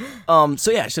 buddy.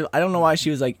 So yeah, so I don't know why she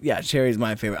was like, yeah, cherry's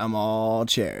my favorite. I'm all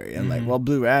cherry. I'm like, well,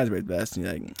 blue raspberry's best. And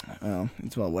you're like, oh,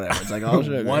 it's well, whatever. It's like all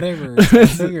sugar. Whatever.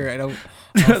 It's sugar. I don't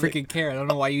freaking care. I don't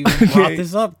know why you even brought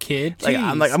this up, kid. Like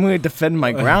Jeez. I'm gonna defend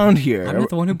my ground here. I'm not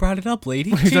the one who brought it up,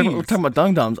 lady. We're talking Jeez. about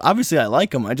Dum Dums. Obviously, I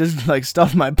like them. I just like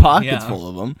stuffed my pockets Yeah. full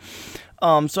of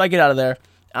them. So I get out of there.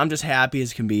 I'm just happy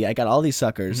as can be. I got all these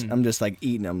suckers. I'm just like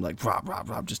eating them, like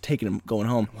rob, just taking them, going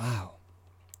home. Wow.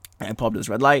 And I pull up to this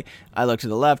red light. I look to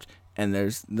the left, and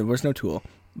there was no tool.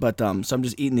 But so I'm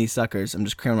just eating these suckers. I'm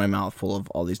just cramming my mouth full of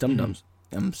all these Dum Dums.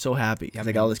 I'm so happy because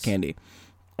I got all this Yum-yums. candy.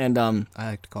 And I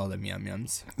like to call them yum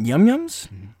yums Yum Yums.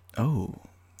 Oh,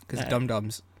 because Yeah. dum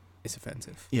dums is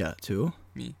offensive. yeah, too.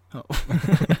 Me. Oh.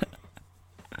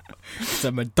 'Cause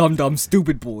I'm a dum dum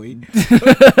stupid boy.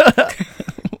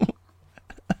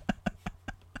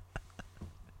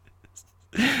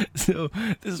 So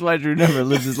this is why Drew never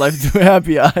lives his life through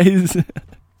happy eyes.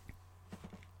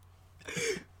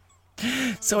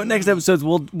 So in next episodes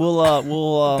we'll Dive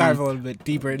a little bit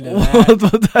deeper into we'll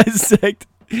that. dissect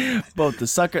both the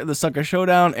sucker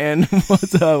showdown and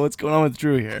what's going on with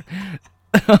Drew here.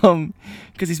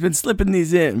 Because he's been slipping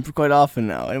these in for quite often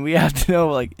now, and we have to know,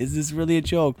 like, is this really a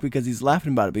joke? Because he's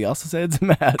laughing about it, but he also said it's a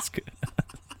mask.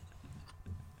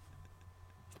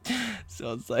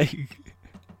 So it's like,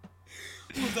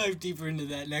 We'll dive deeper into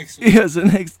that next week. yeah. So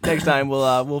next time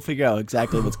we'll figure out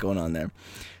exactly what's going on there.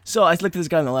 So I looked at this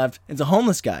guy on the left. It's a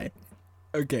homeless guy.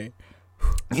 Okay.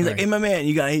 He's like, "Hey, my man,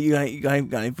 you got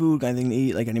any food? Got anything to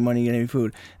eat? Like any money? Get any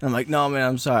food?" And I'm like, "No, man,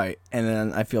 I'm sorry." And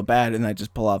then I feel bad, and I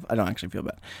just pull off. I don't actually feel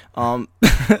bad. I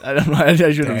don't know. I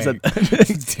should have said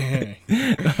that.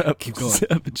 Dang. Keep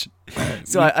going.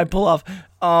 So I pull off.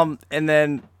 And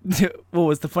then what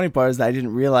was the funny part is that I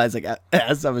didn't realize, like,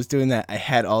 as I was doing that, I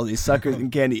had all these suckers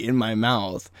and candy in my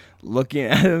mouth, looking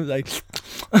at him like,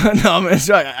 "No, man,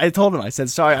 sorry." I told him, I said,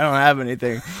 "Sorry, I don't have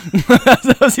anything." As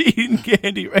I was eating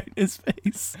candy right in his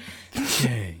face.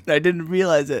 Dang. I didn't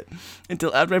realize it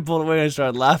until after I pulled away and I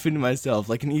started laughing to myself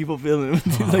like an evil villain with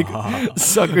these, like,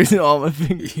 suckers in all my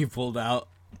fingers. You pulled out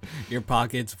your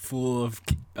pockets full of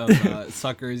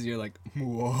suckers. You're like,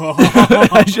 whoa.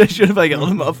 I should have, like, held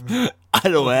him up. "I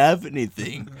don't have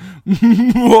anything."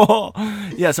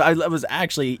 Yeah, so I was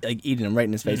actually, like, eating him right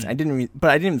in his face. I didn't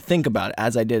even think about it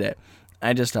as I did it.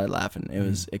 I just started laughing.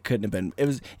 It couldn't have been. It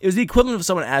was the equivalent of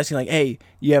someone asking, like, "Hey,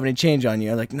 you have any change on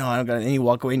you?" I'm like, "No, I don't got any." And you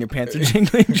walk away and your pants are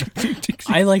jingling.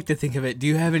 I like to think of it. Do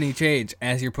you have any change?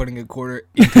 As you're putting a quarter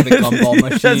into the gumball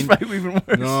machine. That's probably even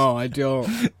worse. No, I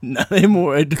don't. Not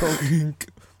anymore. I don't.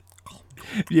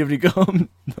 Do you have any gum?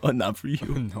 No, not for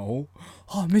you. No.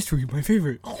 Oh, mystery, my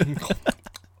favorite.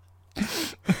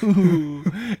 Ooh,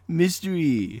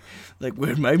 mystery. Like,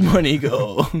 where'd my money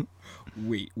go?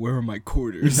 Wait, where are my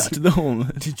quarters? Not to the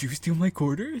homeless. Did you steal my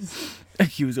quarters?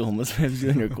 He was a homeless man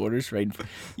stealing your quarters, right?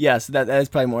 Yes, that is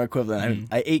probably more equivalent.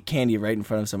 I ate candy right in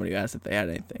front of somebody who asked if they had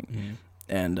anything.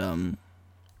 And,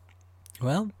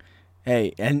 well,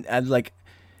 hey, and like,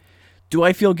 do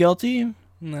I feel guilty?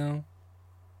 no.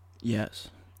 Yes.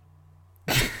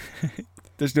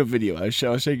 There's no video. I was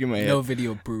shaking my head. No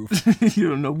video proof. You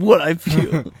don't know what I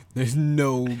feel. There's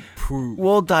no proof.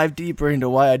 We'll dive deeper into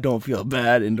why I don't feel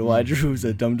bad, into why Drew's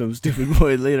a dumb stupid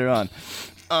boy later on.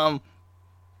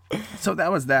 So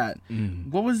that was that.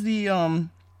 What was the I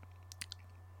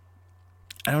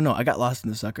don't know. I got lost in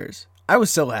the suckers. I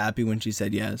was so happy when she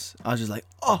said yes. I was just like,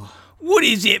 "Oh, what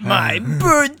is it, my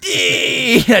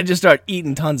birthday?" I just started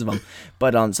eating tons of them.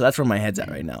 But so that's where my head's at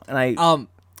right now. And I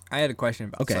had a question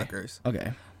about suckers.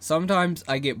 Okay. Sometimes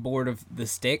I get bored of the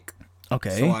stick.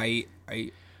 Okay. So I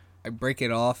break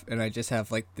it off and I just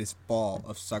have, like, this ball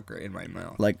of sucker in my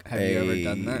mouth. Like, have you ever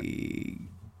done that?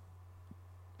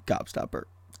 Gobstopper.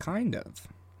 Kind of.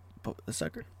 The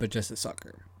sucker. But just a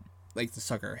sucker. Like the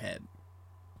sucker head.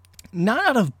 Not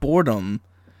out of boredom.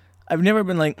 I've never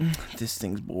been like, "This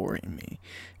thing's boring me,"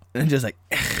 and just like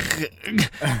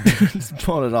just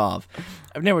pull it off.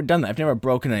 I've never done that. I've never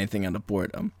broken anything out of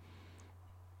boredom.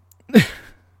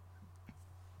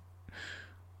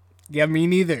 Yeah, me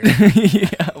neither.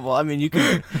 Yeah, well, I mean, you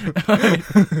can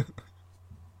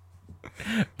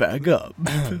back up.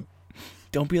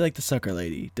 Don't be like the sucker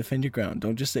lady. Defend your ground.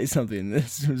 Don't just say something that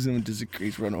someone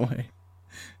disagrees, run away.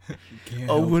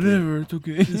 Oh, whatever. It's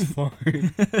okay. It's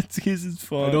fine. It's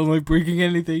fine. I don't like breaking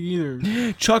anything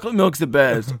either. Chocolate milk's the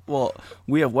best. Well,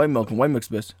 we have white milk, and white milk's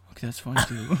best. Okay, that's fine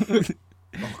too. It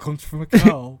all comes from a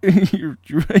cow. You're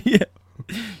right. Yeah,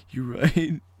 you're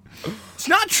right. It's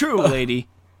not true, lady.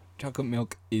 Chocolate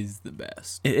milk is the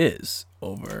best. It is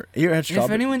over. You ever had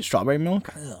strawberry milk?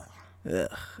 Ugh.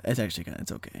 It's actually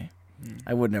it's okay.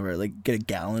 I would never like get a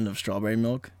gallon of strawberry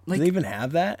milk. Like, do they even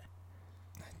have that?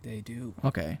 They do.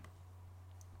 Okay.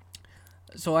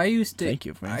 So I used to. Thank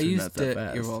you for answering that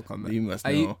fast. You're welcome. You must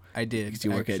know. I did. Because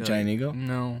you work at Giant Eagle?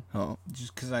 No. Oh.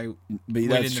 Just because I But went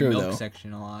that's in true, the milk though.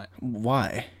 section a lot.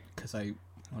 Why? Because I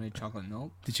wanted chocolate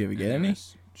milk. Did you ever get and any? there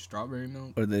was strawberry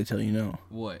milk. Or did they tell you no?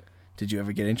 What? Did you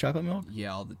ever get any chocolate milk?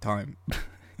 Yeah, all the time.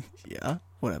 Yeah.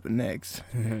 What happened next?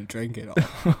 Drank it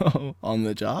all. On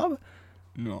the job?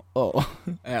 No. Oh.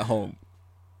 At home.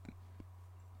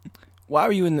 Why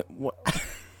were you in the... What?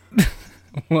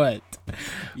 What?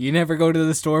 You never go to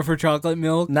the store for chocolate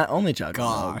milk? Not only chocolate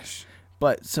milk. Gosh.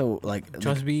 But so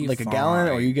Just be like a gallon, or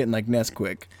fine. are you getting like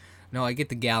Nesquik No, I get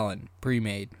the gallon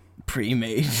pre-made.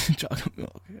 pre-made chocolate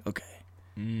milk? Okay.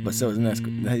 But so is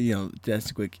Nesquik. You know,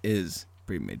 Nesquik is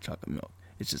pre-made chocolate milk.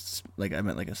 It's just like I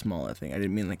meant like a smaller thing. I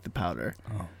didn't mean like the powder.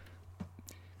 Oh.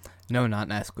 No, not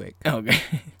Nesquik. Okay.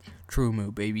 True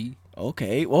Moo, baby.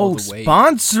 Okay. All Whoa, the way.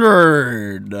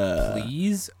 sponsored.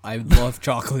 Please? I love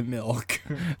chocolate milk.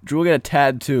 Drew will get a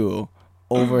tattoo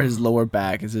over his lower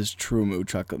back. It says True Moo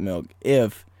chocolate milk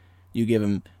if you give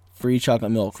him free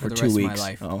chocolate milk for the 2 rest weeks. of my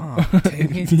life. Oh. Oh,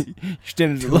 dang it. You're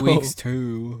standing 2 low. weeks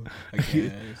too, I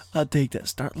guess. I'll take that.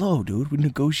 Start low, dude. We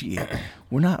negotiate.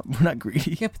 We're not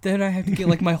greedy. Yeah, but then I have to get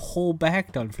like my whole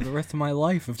back done for the rest of my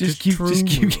life of just keep True Moo.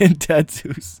 getting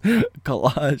tattoos.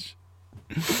 Collage.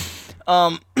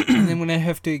 And then when I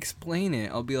have to explain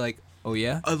it, I'll be like, Oh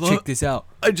yeah? I love- Check this out.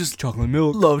 I just Chocolate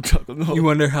milk. love chocolate milk. You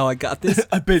wonder how I got this?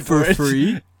 I paid for for it.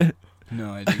 free?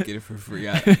 No, I didn't get it for free.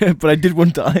 But I did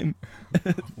one time.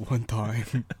 One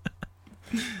time.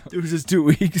 It was just 2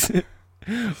 weeks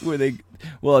where they,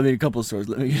 well, I mean, a couple of stores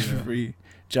let me get it for free.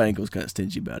 Johnny was kind of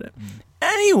stingy about it.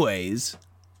 Anyways,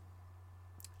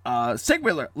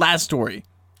 segue alert. Last story.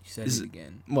 You said it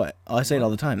again. What? Oh, I say it all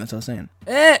the time. That's what I was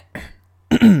Eh!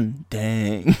 saying.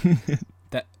 Dang.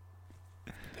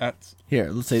 That's Here,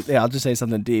 let's say. Yeah, I'll just say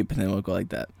something deep, and then we'll go like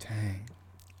that. dang.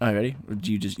 All right, ready? Or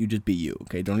you just be you.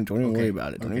 Okay, don't even worry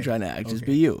about it. Don't even try to act. Just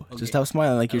be you. Okay. Just stop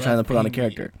smiling like you're I trying to like put on a being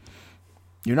me. character.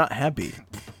 You're not happy.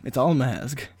 It's all a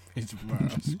mask. It's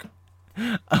mask.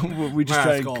 We just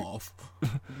try Mask to off.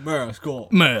 Mask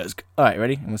off. mask. All right,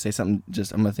 ready? I'm gonna say something.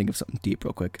 I'm gonna think of something deep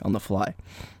real quick on the fly.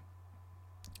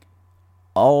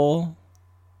 All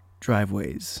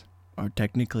driveways are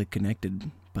technically connected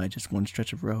by just one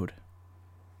stretch of road.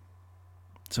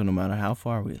 So no matter how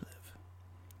far we live,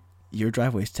 your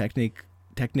driveway is technically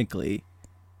connected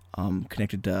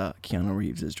to Keanu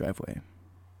Reeves' driveway.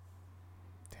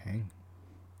 Dang.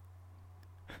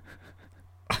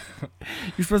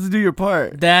 You're supposed to do your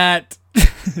part. That.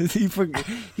 He forgot.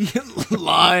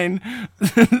 Line.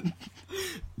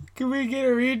 Can we get a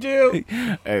redo?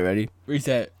 All right, ready?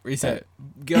 Reset.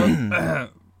 Go.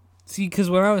 See, because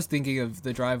when I was thinking of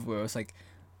the driveway, I was like,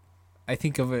 I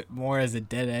think of it more as a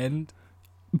dead end.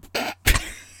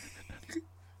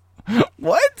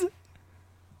 What?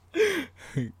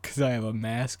 Because I have a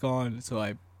mask on, so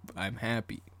I'm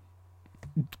happy.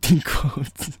 In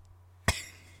quotes.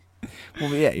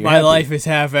 Well, yeah, you're My happy. life is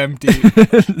half empty.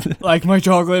 Like my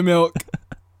chocolate milk.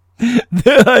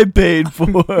 That I paid for.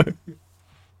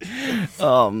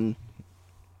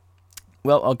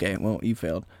 Well, okay. Well, you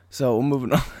failed. So we're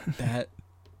moving on.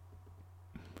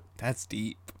 That's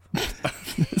deep.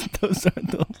 Those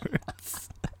aren't the words.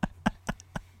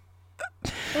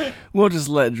 We'll just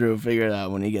let Drew figure it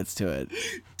out when he gets to it.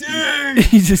 Dang!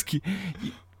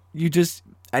 You just.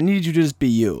 I needed you to just be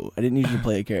you. I didn't need you to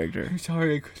play a character. I'm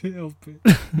sorry, I couldn't help it.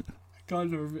 I got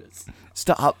nervous.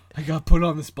 Stop. I got put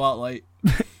on the spotlight.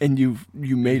 And you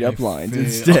made up I lines failed.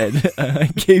 instead. I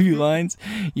gave you lines.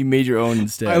 You made your own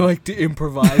instead. I like to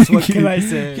improvise. What can I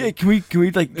say? Yeah, can we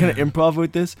like kind of improv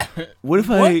with this? What if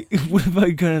I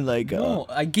kind of like No,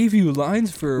 I gave you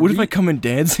lines for. what if I come in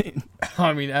dancing?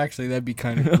 I mean, actually, that'd be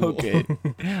kind of cool. Okay.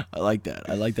 I like that.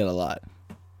 I like that a lot.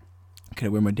 Can I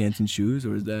wear my dancing shoes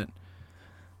or is that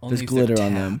Only there's if they're glitter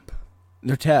on tap. them?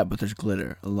 They're tab, but there's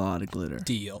glitter. A lot of glitter.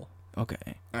 Deal. Okay.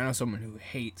 I know someone who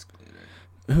hates glitter.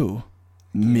 Who?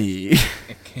 Me.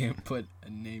 I can't put a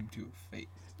name to a face.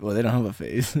 Well, they don't have a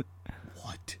face.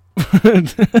 What?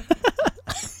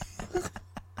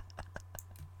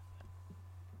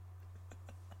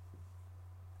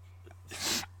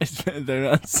 They're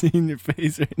not seeing your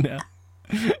face right now.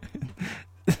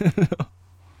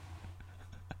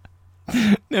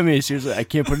 I mean, seriously, I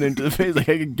can't put it into the face. Like,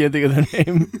 I can't think of their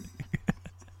name.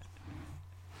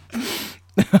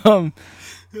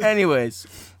 Anyways,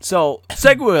 so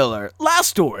segue alert. Last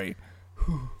story.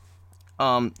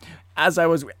 As I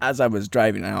was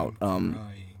driving out, Crying.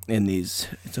 in these,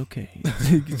 it's okay.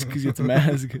 It's 'cause it's a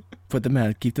mask. Put the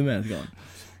mask. Keep the mask on.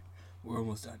 We're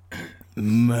almost done.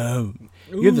 Mo.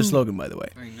 You have the Ooh. slogan, by the way.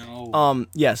 I know.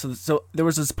 Yeah. So there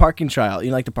was this parking trial.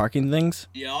 You like the parking things?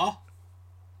 Yeah.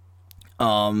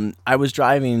 I was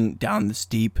driving down the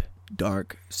steep,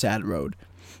 dark, sad road.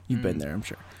 You've been there, I'm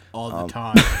sure. All the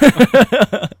time.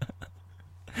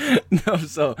 No,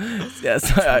 so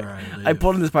I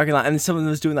pulled in this parking lot, and someone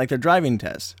was doing like their driving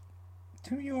test.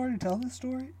 Didn't you already tell this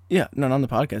story? Yeah, no, not on the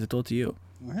podcast. I told it to you.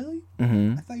 Really?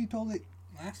 Mm-hmm. I thought you told it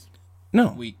last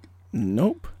No, week.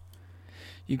 nope.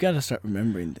 You got to start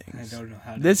remembering I things. don't know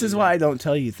how to This do is that. why I don't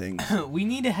tell you things. We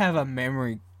need to have a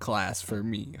memory class for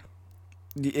me.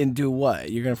 And do what?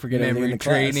 You're gonna forget everything in Memory the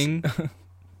class. training.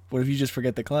 What if you just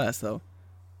forget the class though?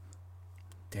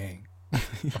 Dang.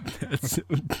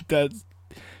 That's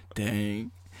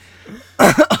dang.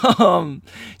 So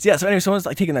yeah. So anyway, someone's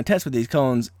like taking that test with these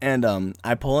cones, and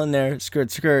I pull in there,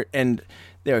 skirt, and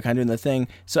they were kind of doing the thing.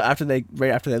 So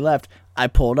right after they left, I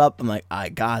pulled up. I'm like, I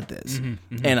got this,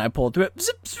 and I pulled through it.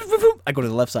 Zip, zip, zip, zip. I go to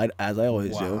the left side as I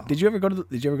always do. Wow. Did you ever go to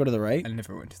the right? I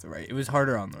never went to the right. It was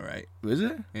harder on the right. Was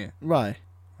it? Yeah. Why?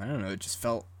 I don't know. It just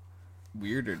felt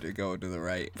weirder to go to the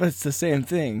right. But it's the same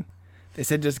thing. They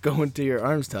said just go until your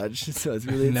arms touch. So it's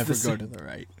really Never the go same. to the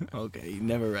right. Okay, you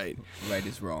never right. Right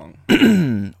is wrong.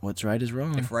 What's right is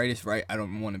wrong. If right is right, I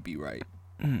don't want to be right.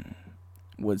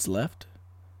 What's left?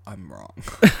 I'm wrong.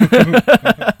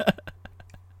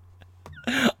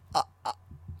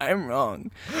 I'm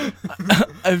wrong.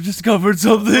 I've discovered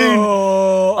something.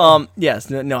 Oh. Yes.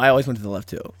 No, I always went to the left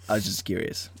too. I was just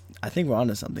curious. I think we're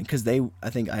onto something because I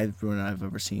think everyone I've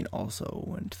ever seen also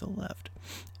went to the left.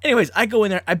 Anyways, I go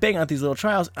in there, I bang out these little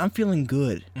trials. I'm feeling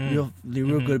good, real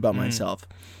good about myself.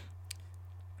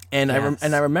 And Yes.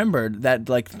 I remembered that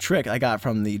like trick I got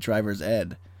from the driver's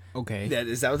ed. Okay.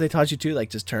 Is that what they taught you to? Like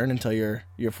just turn until your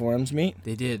forearms meet.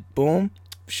 They did. Boom,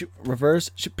 shoot, reverse,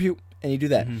 shoot, pew, and you do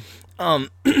that. And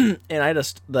I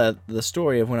just the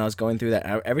story of when I was going through that.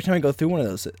 Every time I go through one of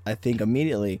those, I think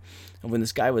immediately of when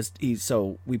this guy was.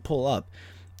 So we pull up,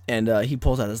 and he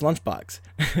pulls out his lunchbox.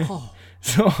 Oh.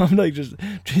 So I'm like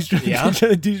he's trying Yeah?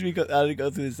 to teach me how to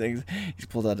go through these things. He's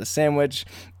pulled out a sandwich.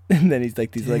 And then he's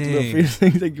like these like little Dang. free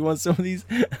things like, you want some of these?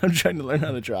 I'm trying to learn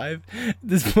how to drive. At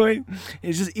this point,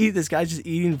 this guy's just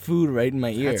eating food right in my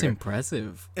ear. That's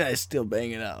impressive. And I still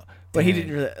bang it out. But he Dang.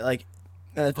 didn't really like.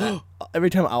 Every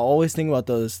time I always think about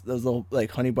those little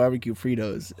like honey barbecue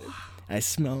Fritos. I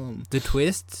smell them. The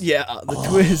twists? Yeah, the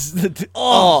twist.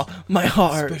 My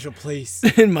heart. Special place.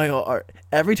 In my heart.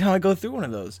 Every time I go through one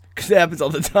of those, because it happens all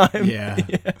the time. Yeah.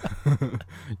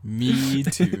 Me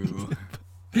too.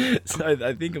 So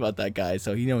I think about that guy.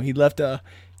 So he left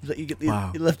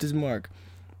he left his mark.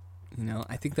 You know,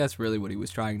 I think that's really what he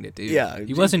was trying to do. Yeah.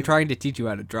 He wasn't trying to teach you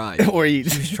how to drive. Or eat.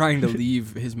 He was trying to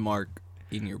leave his mark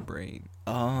in your brain.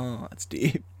 Oh, that's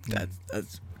deep.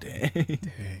 That's dang. Dang.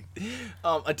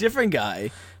 A different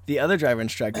guy, the other driver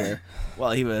instructor,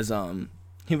 well, he was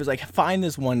like, fine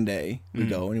this one day. We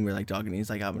go and we're like talking. And he's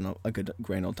like having a good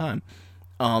grand old time.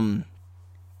 The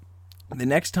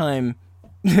next time,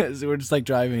 so we're just like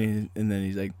driving, and then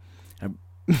he's like,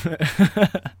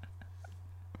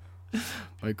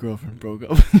 my girlfriend broke up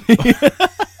with me.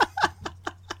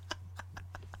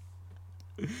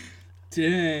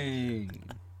 Dang.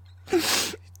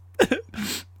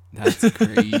 That's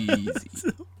crazy.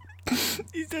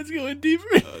 He starts going deeper.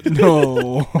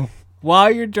 No. While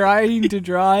you're trying to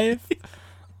drive?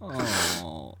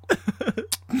 Oh.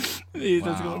 He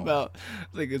starts going about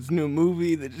like this new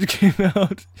movie that just came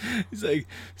out. He's like,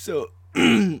 so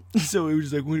we were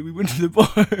just like, we went to the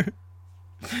bar.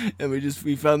 And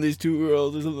we found these two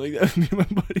girls or something like that. Me and my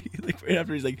buddy, like right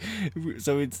after, he's like,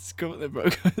 so it's coming that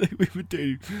broke up. Like we were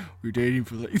dating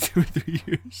for like 2 or 3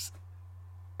 years.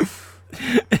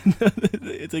 And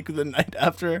it's like the night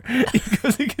after he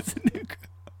goes and gets a new girl.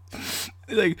 It's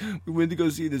like we went to go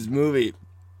see this movie,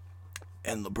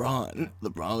 and LeBron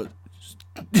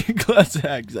class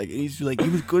act. He's like, and he's like, he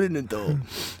was good in it though.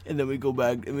 And then we go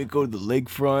back and we go to the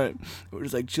lakefront. We're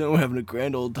just like chilling, we're having a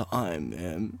grand old time,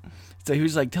 man. So he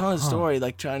was like telling a story,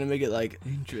 like trying to make it like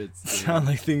Interesting. sound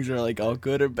like things are like all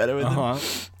good or better with Uh-huh.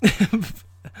 him.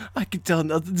 I can tell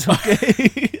nothing's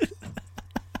okay.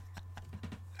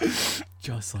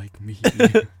 Just like me.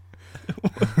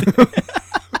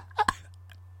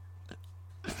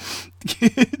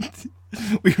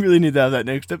 We really need to have that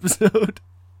next episode.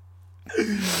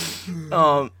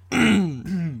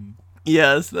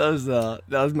 Yes, that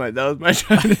was my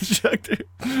driving instructor.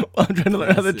 While I'm trying to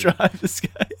learn how to drive this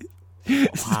guy.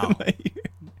 Wow.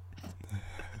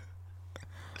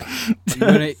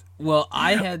 Well,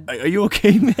 I had. Are you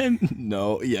okay, man?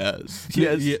 No. Yes.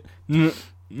 Yes. Yeah.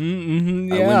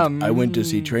 Yeah. I went to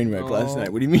see Trainwreck last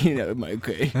night. What do you mean? Am I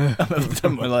okay? I'm having the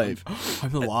time of my life.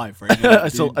 I'm alive right now. I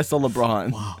saw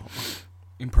LeBron. Wow.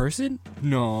 In person?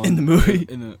 No. In the movie.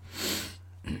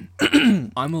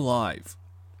 I'm alive.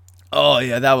 Oh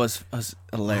yeah, that was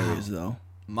hilarious though.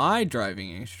 My driving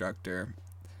instructor,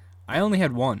 I only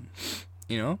had one.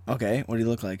 You know? Okay, what do you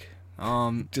look like?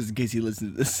 Just in case you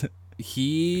listen to this.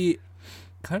 He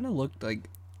kind of looked like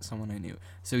someone I knew.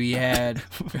 So he had.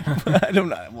 I don't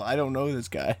know. Well, I don't know this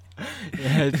guy. He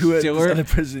had Who is this short. other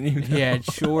person you know? He had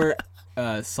short,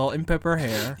 salt and pepper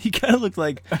hair. He kind of looked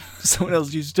like someone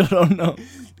else you still don't know.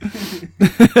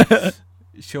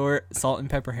 Short, salt and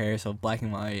pepper hair, so black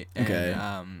and white. And, Okay.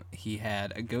 he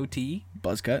had a goatee.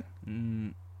 Buzz cut.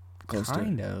 Close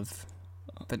Kind to. of,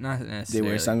 but not They necessarily.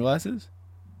 wear sunglasses.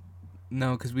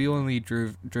 No, because we only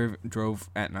drove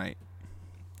at night.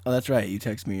 Oh, that's right. You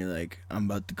text me. You're like, I'm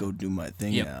about to go do my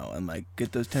thing Yep. now. I'm like,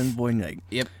 get those 10, boy. And you're like,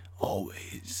 Yep.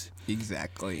 always.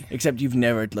 Exactly. Except you've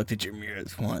never looked at your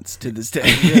mirrors once to this day.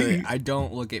 Really, I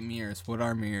don't look at mirrors. What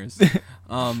are mirrors?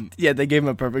 Yeah, they gave him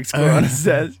a perfect score on his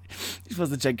test. You're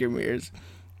supposed to check your mirrors.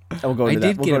 And we'll go into I that.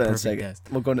 did We'll get go a to that in a perfect second. test.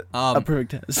 We'll go to a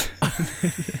perfect test.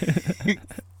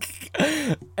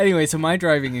 Anyway, so my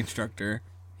driving instructor,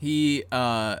 he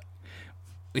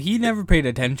never paid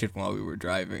attention while we were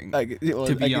driving.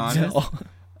 To be honest.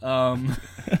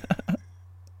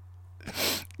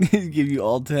 He give you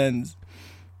all 10s.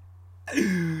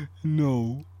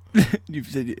 No. You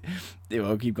said,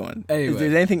 well, keep going. Anyway,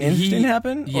 Did anything interesting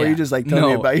happen, or yeah. you just like telling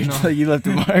me No, about no. you left a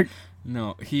mark?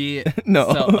 No, he.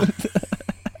 No. So,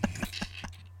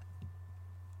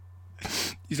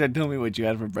 You started telling me what you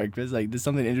had for breakfast. Like, did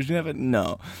something interesting happen?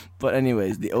 No. But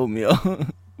anyways, the oatmeal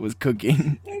was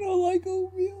cooking. I don't like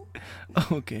oatmeal.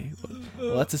 Okay.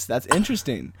 Well, that's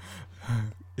interesting.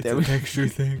 It's That a was- texture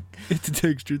thing. It's a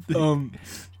texture thing.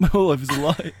 My whole life is a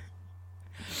lie.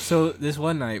 So this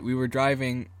one night we were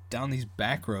driving down these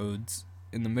back roads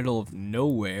in the middle of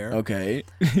nowhere, Okay.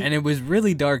 and it was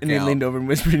really dark And they out. leaned over and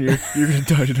whispered, "You're gonna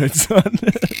die tonight, son."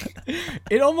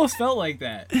 It almost felt like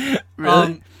that.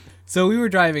 Really? So we were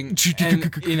driving,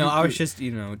 and I was just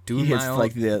doing He my hits, own,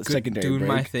 like, the secondary doing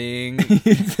my brake. thing.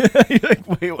 You're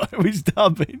like, wait, why are we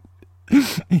stopping?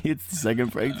 He hits the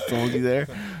second brake, told you there.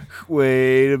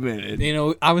 Wait a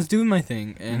minute. I was doing my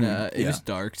thing, and it yeah. was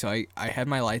dark, so I had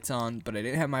my lights on, but I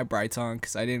didn't have my brights on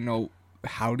because I didn't know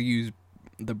how to use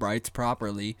the brights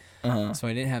properly, Uh-huh. so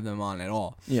I didn't have them on at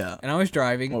all. Yeah. And I was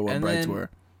driving, Or what and brights then, were.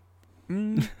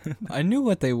 I knew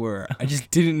what they were. I just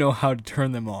didn't know how to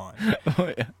turn them on.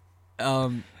 Oh, yeah.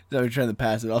 Um, So I was trying to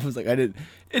pass it off. I was like, it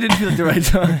didn't feel like the right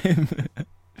time.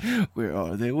 Where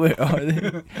are they? Where are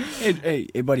they?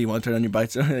 Hey, buddy, you want to turn on your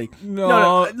brights? Like,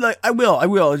 no, like I will.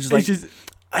 It's just like,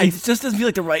 it just doesn't feel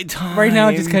like the right time. right now,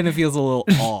 it just kind of feels a little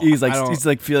off. He's I don't-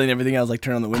 like feeling everything else. Like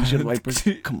turn on the windshield wipers.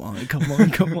 Come on.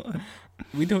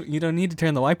 you don't need to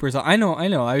turn the wipers on. I know.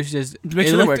 I was just To make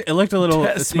sure it looked a little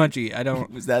Testing. smudgy. I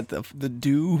don't. Was that the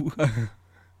dew?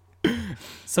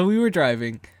 So we were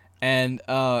driving, and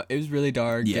it was really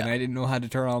dark, Yeah. and I didn't know how to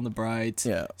turn on the brights.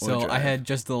 Yeah. So I had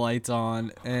just the lights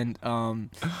on, and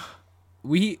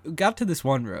we got to this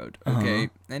one road, okay,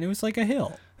 and it was like a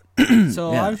hill.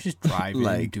 So Yeah. I was just driving,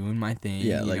 Like- doing my thing.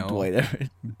 Yeah, like Dwight Everett.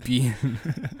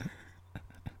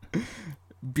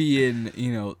 being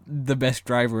the best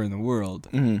driver in the world.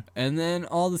 Mm-hmm. And then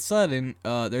all of a sudden,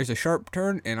 there's a sharp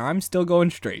turn, and I'm still going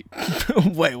straight.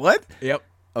 Wait, what? Yep.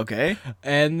 Okay.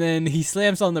 And then he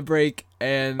slams on the brake,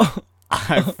 and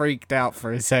I freaked out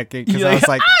for a second because You're I was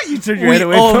like, you turned your "We head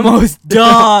away from almost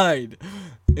died."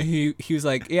 And he was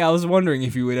like, "Yeah, I was wondering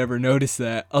if you would ever notice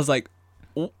that." I was like,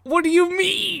 "What do you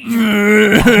mean?"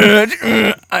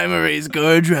 I'm a race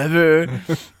car driver.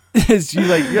 You're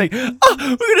like,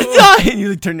 oh, we're gonna die, and you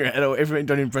like turn your head away from it and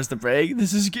don't even press the brake.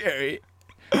 This is scary.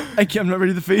 I'm not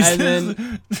ready to face And this.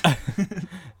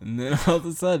 And then all of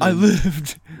a sudden, I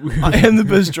lived. I am the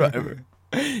best driver.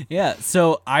 Yeah,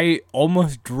 so I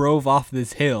almost drove off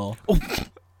this hill.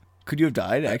 Could you have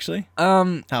died actually?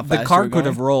 The How fast car you were could going?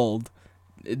 have rolled.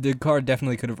 The car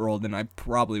definitely could have rolled, and I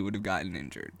probably would have gotten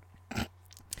injured.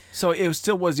 So it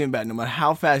still wasn't even bad. No matter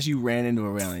how fast you ran into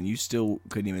a railing, you still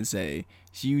couldn't even say.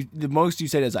 So the most you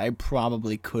said is, "I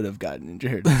probably could have gotten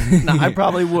injured." No, I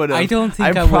probably would have. I don't think I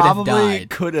would have probably died.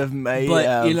 could have made. But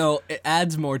it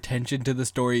adds more tension to the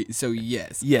story. So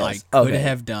yes, Yes, I could okay.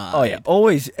 have died. Oh yeah,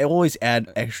 always add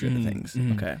extra to Mm, things.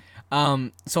 mm.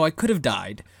 Okay. So I could have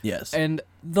died, Yes. and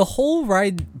the whole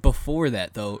ride before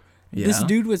that, though, this Yeah.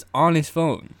 dude was on his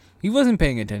phone. He wasn't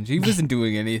paying attention. He wasn't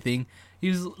doing anything. He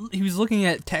was looking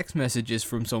at text messages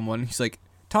from someone. He's like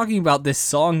talking about this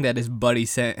song that his buddy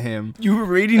sent him. You were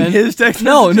reading And- his text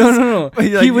No. messages?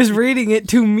 But He was reading it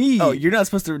to me. Oh, you're not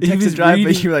supposed to He text was and drive, but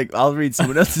reading- you're like, I'll read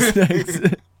someone else's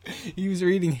text. He was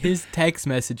reading his text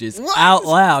messages out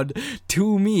loud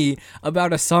to me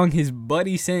about a song his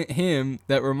buddy sent him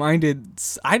that reminded,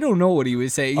 I don't know what he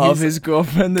was saying. Of his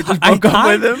girlfriend that just I broke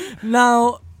up with him?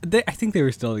 No, I think they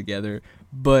were still together,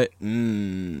 but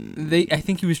Mm. I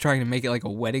think he was trying to make it like a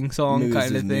wedding song Maybe it's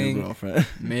kind his of new thing. girlfriend.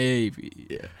 Maybe.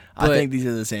 Yeah. I But- think these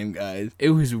are the same guys. It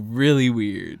was really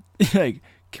weird. Like,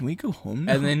 can we go home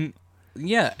now?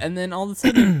 And then all of a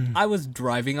sudden I was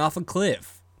driving off a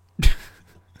cliff.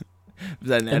 Was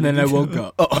that an And then I edited woke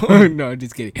joke? up. Oh. No, I'm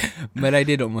just kidding. But I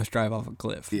did almost drive off a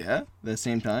cliff. Yeah? The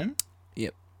same time?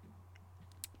 Yep.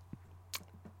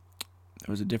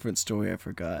 There was a different story I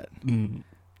forgot. Mm.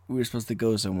 We were supposed to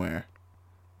go somewhere.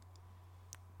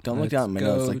 Don't look Let's down at my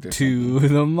notes go like there's to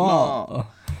something. the mall.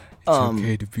 It's Um,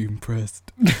 okay to be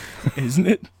impressed. Isn't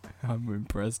it? I'm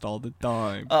impressed all the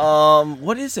time.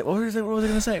 What is it? What was it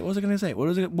gonna say? What was it gonna say? What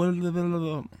was it?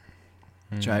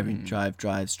 Driving, drives.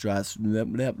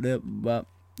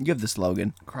 You have the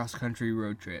slogan. Cross country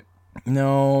road trip.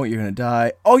 No, you're gonna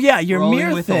die. Oh yeah, your Rolling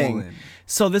mirror with thing. Olin.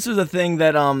 So this was a thing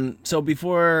that So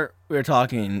before we were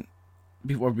talking,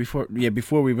 before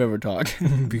we've ever talked.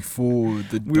 Before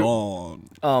the dawn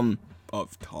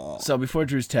of time. So before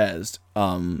Drew's test,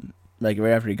 like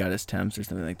right after he got his temps or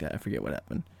something like that, I forget what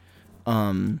happened.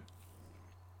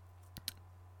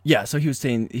 Yeah, so he was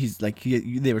saying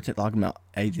they were talking about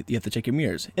you have to check your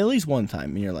mirrors at least one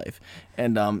time in your life,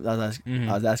 and I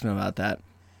was asking him about that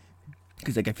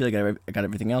because like I feel like I got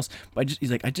everything else, but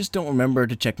he's like I just don't remember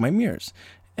to check my mirrors,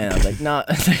 and I was like nah,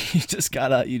 you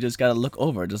just gotta look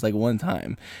over just like one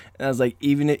time, and I was like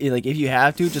even if you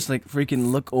have to just like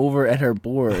freaking look over at her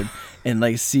board and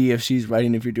like see if she's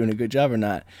writing if you're doing a good job or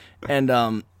not, and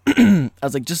I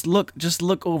was like, just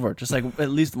look over, just like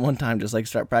at least one time, just like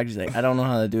start practicing. Like, I don't know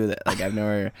how to do that. Like, I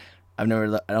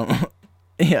don't,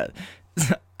 yeah,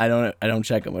 I don't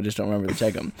check them. I just don't remember to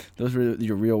check them. Those were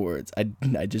your real words.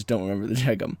 I just don't remember to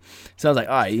check them. So I was like,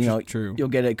 all right, True. You'll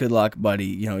get it. Good luck, buddy.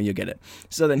 You'll get it.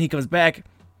 So then he comes back,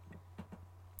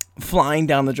 flying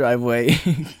down the driveway.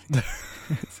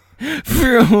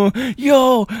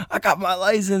 Yo, I got my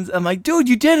license. I'm like, dude,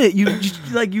 you did it.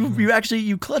 You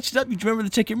actually clutched it up. You remember to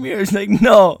check your mirrors. Like,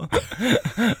 no,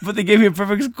 but they gave me a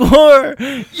perfect score.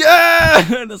 Yeah,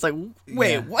 and I was like,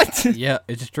 wait, what? Yeah,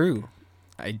 it's true.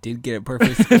 I did get a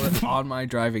perfect score on my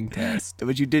driving test.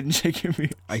 But you didn't check your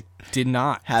mirrors. I did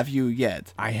not. Have you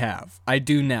yet? I have. I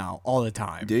do now, all the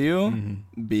time. Do you?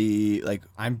 Mm-hmm. Be like,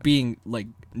 I'm being like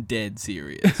dead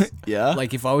serious. yeah.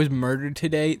 Like if I was murdered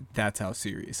today, that's how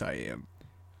serious I am.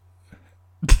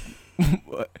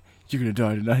 What? You're gonna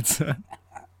die tonight, son.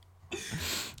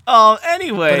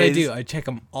 Anyway. But I do. I check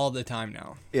them all the time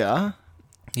now. Yeah.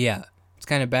 Yeah. It's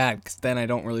kind of bad because then I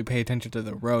don't really pay attention to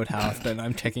the road how often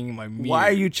I'm checking my mirrors. Why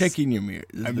are you checking your mirrors?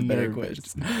 This is I'm the better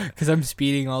nervous. question. Because I'm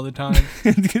speeding all the time.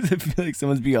 Because I feel like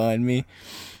someone's behind me.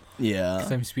 Yeah.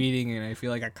 Because I'm speeding and I feel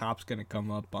like a cop's gonna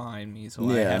come up behind me, so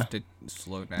I Yeah. have to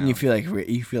slow down. And you feel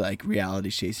like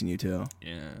reality's chasing you too.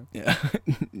 Yeah. Yeah.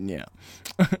 Yeah.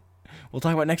 We'll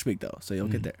talk about next week though, so you'll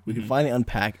get there. We can finally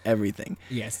unpack everything.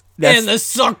 Yes. That's- And the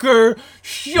sucker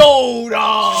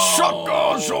showdown.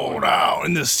 Sucker Showdown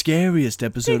in the scariest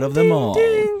episode of them all.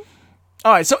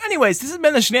 All right, so anyways, this has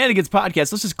been the Shenanigans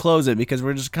Podcast. Let's just close it because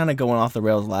we're just kind of going off the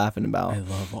rails laughing about I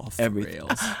love off the everything.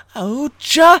 rails.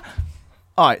 Oucha!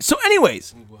 All right, so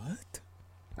anyways, What?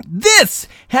 this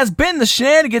has been the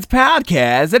Shenanigans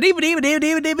Podcast.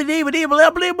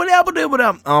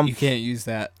 You can't use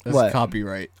that. That's What?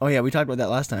 copyright. Oh yeah, we talked about that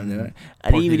last time, didn't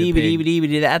Porky the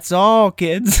we? That's all,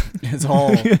 kids. It's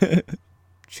all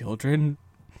children.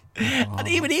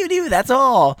 That's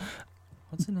all.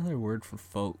 What's another word for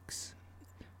folks?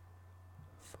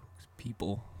 Folks,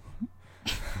 people.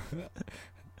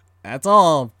 That's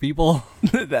all, people.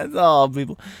 That's all,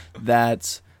 people.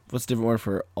 That's what's a different word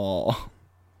for all.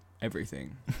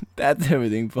 Everything. That's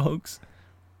everything, folks.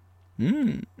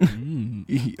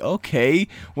 Mm. Okay,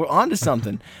 we're on to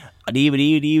something.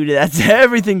 That's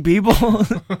everything, people.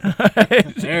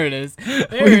 There it is. There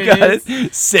We it got is.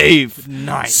 it. Safe.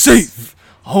 Nice. Safe.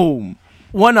 Home.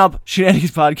 One Up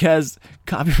Shenanigans Podcast,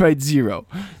 copyright 0.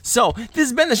 So, this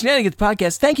has been the Shenanigans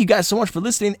Podcast. Thank you guys so much for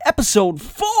listening. Episode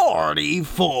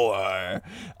 44.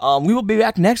 We will be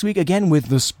back next week again with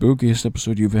the spookiest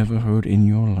episode you've ever heard in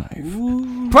your life.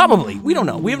 Ooh. Probably. We don't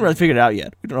know. We haven't really figured it out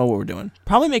yet. We don't know what we're doing.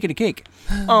 Probably making a cake.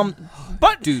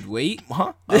 But Dude, wait.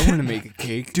 Huh? I want to make a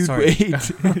cake. Dude, Sorry.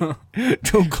 wait.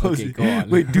 Don't close Okay, it. go on.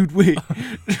 Wait, dude, wait.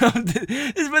 This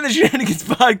has been the Shenanigans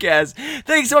Podcast.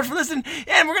 Thanks so much for listening.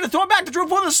 And we're going to throw it back to Drew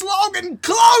for the slogan.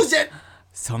 Close it.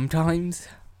 Sometimes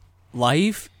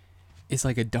life is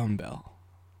like a dumbbell.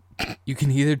 You can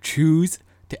either choose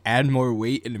to add more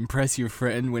weight and impress your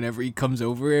friend whenever he comes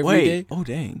over every day, Oh,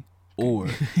 dang. or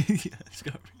Yeah, it's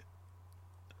got-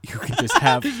 you can just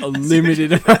have a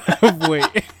limited amount of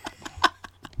weight.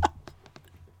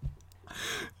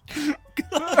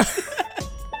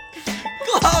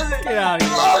 Close it. Get out of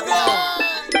here. Close it.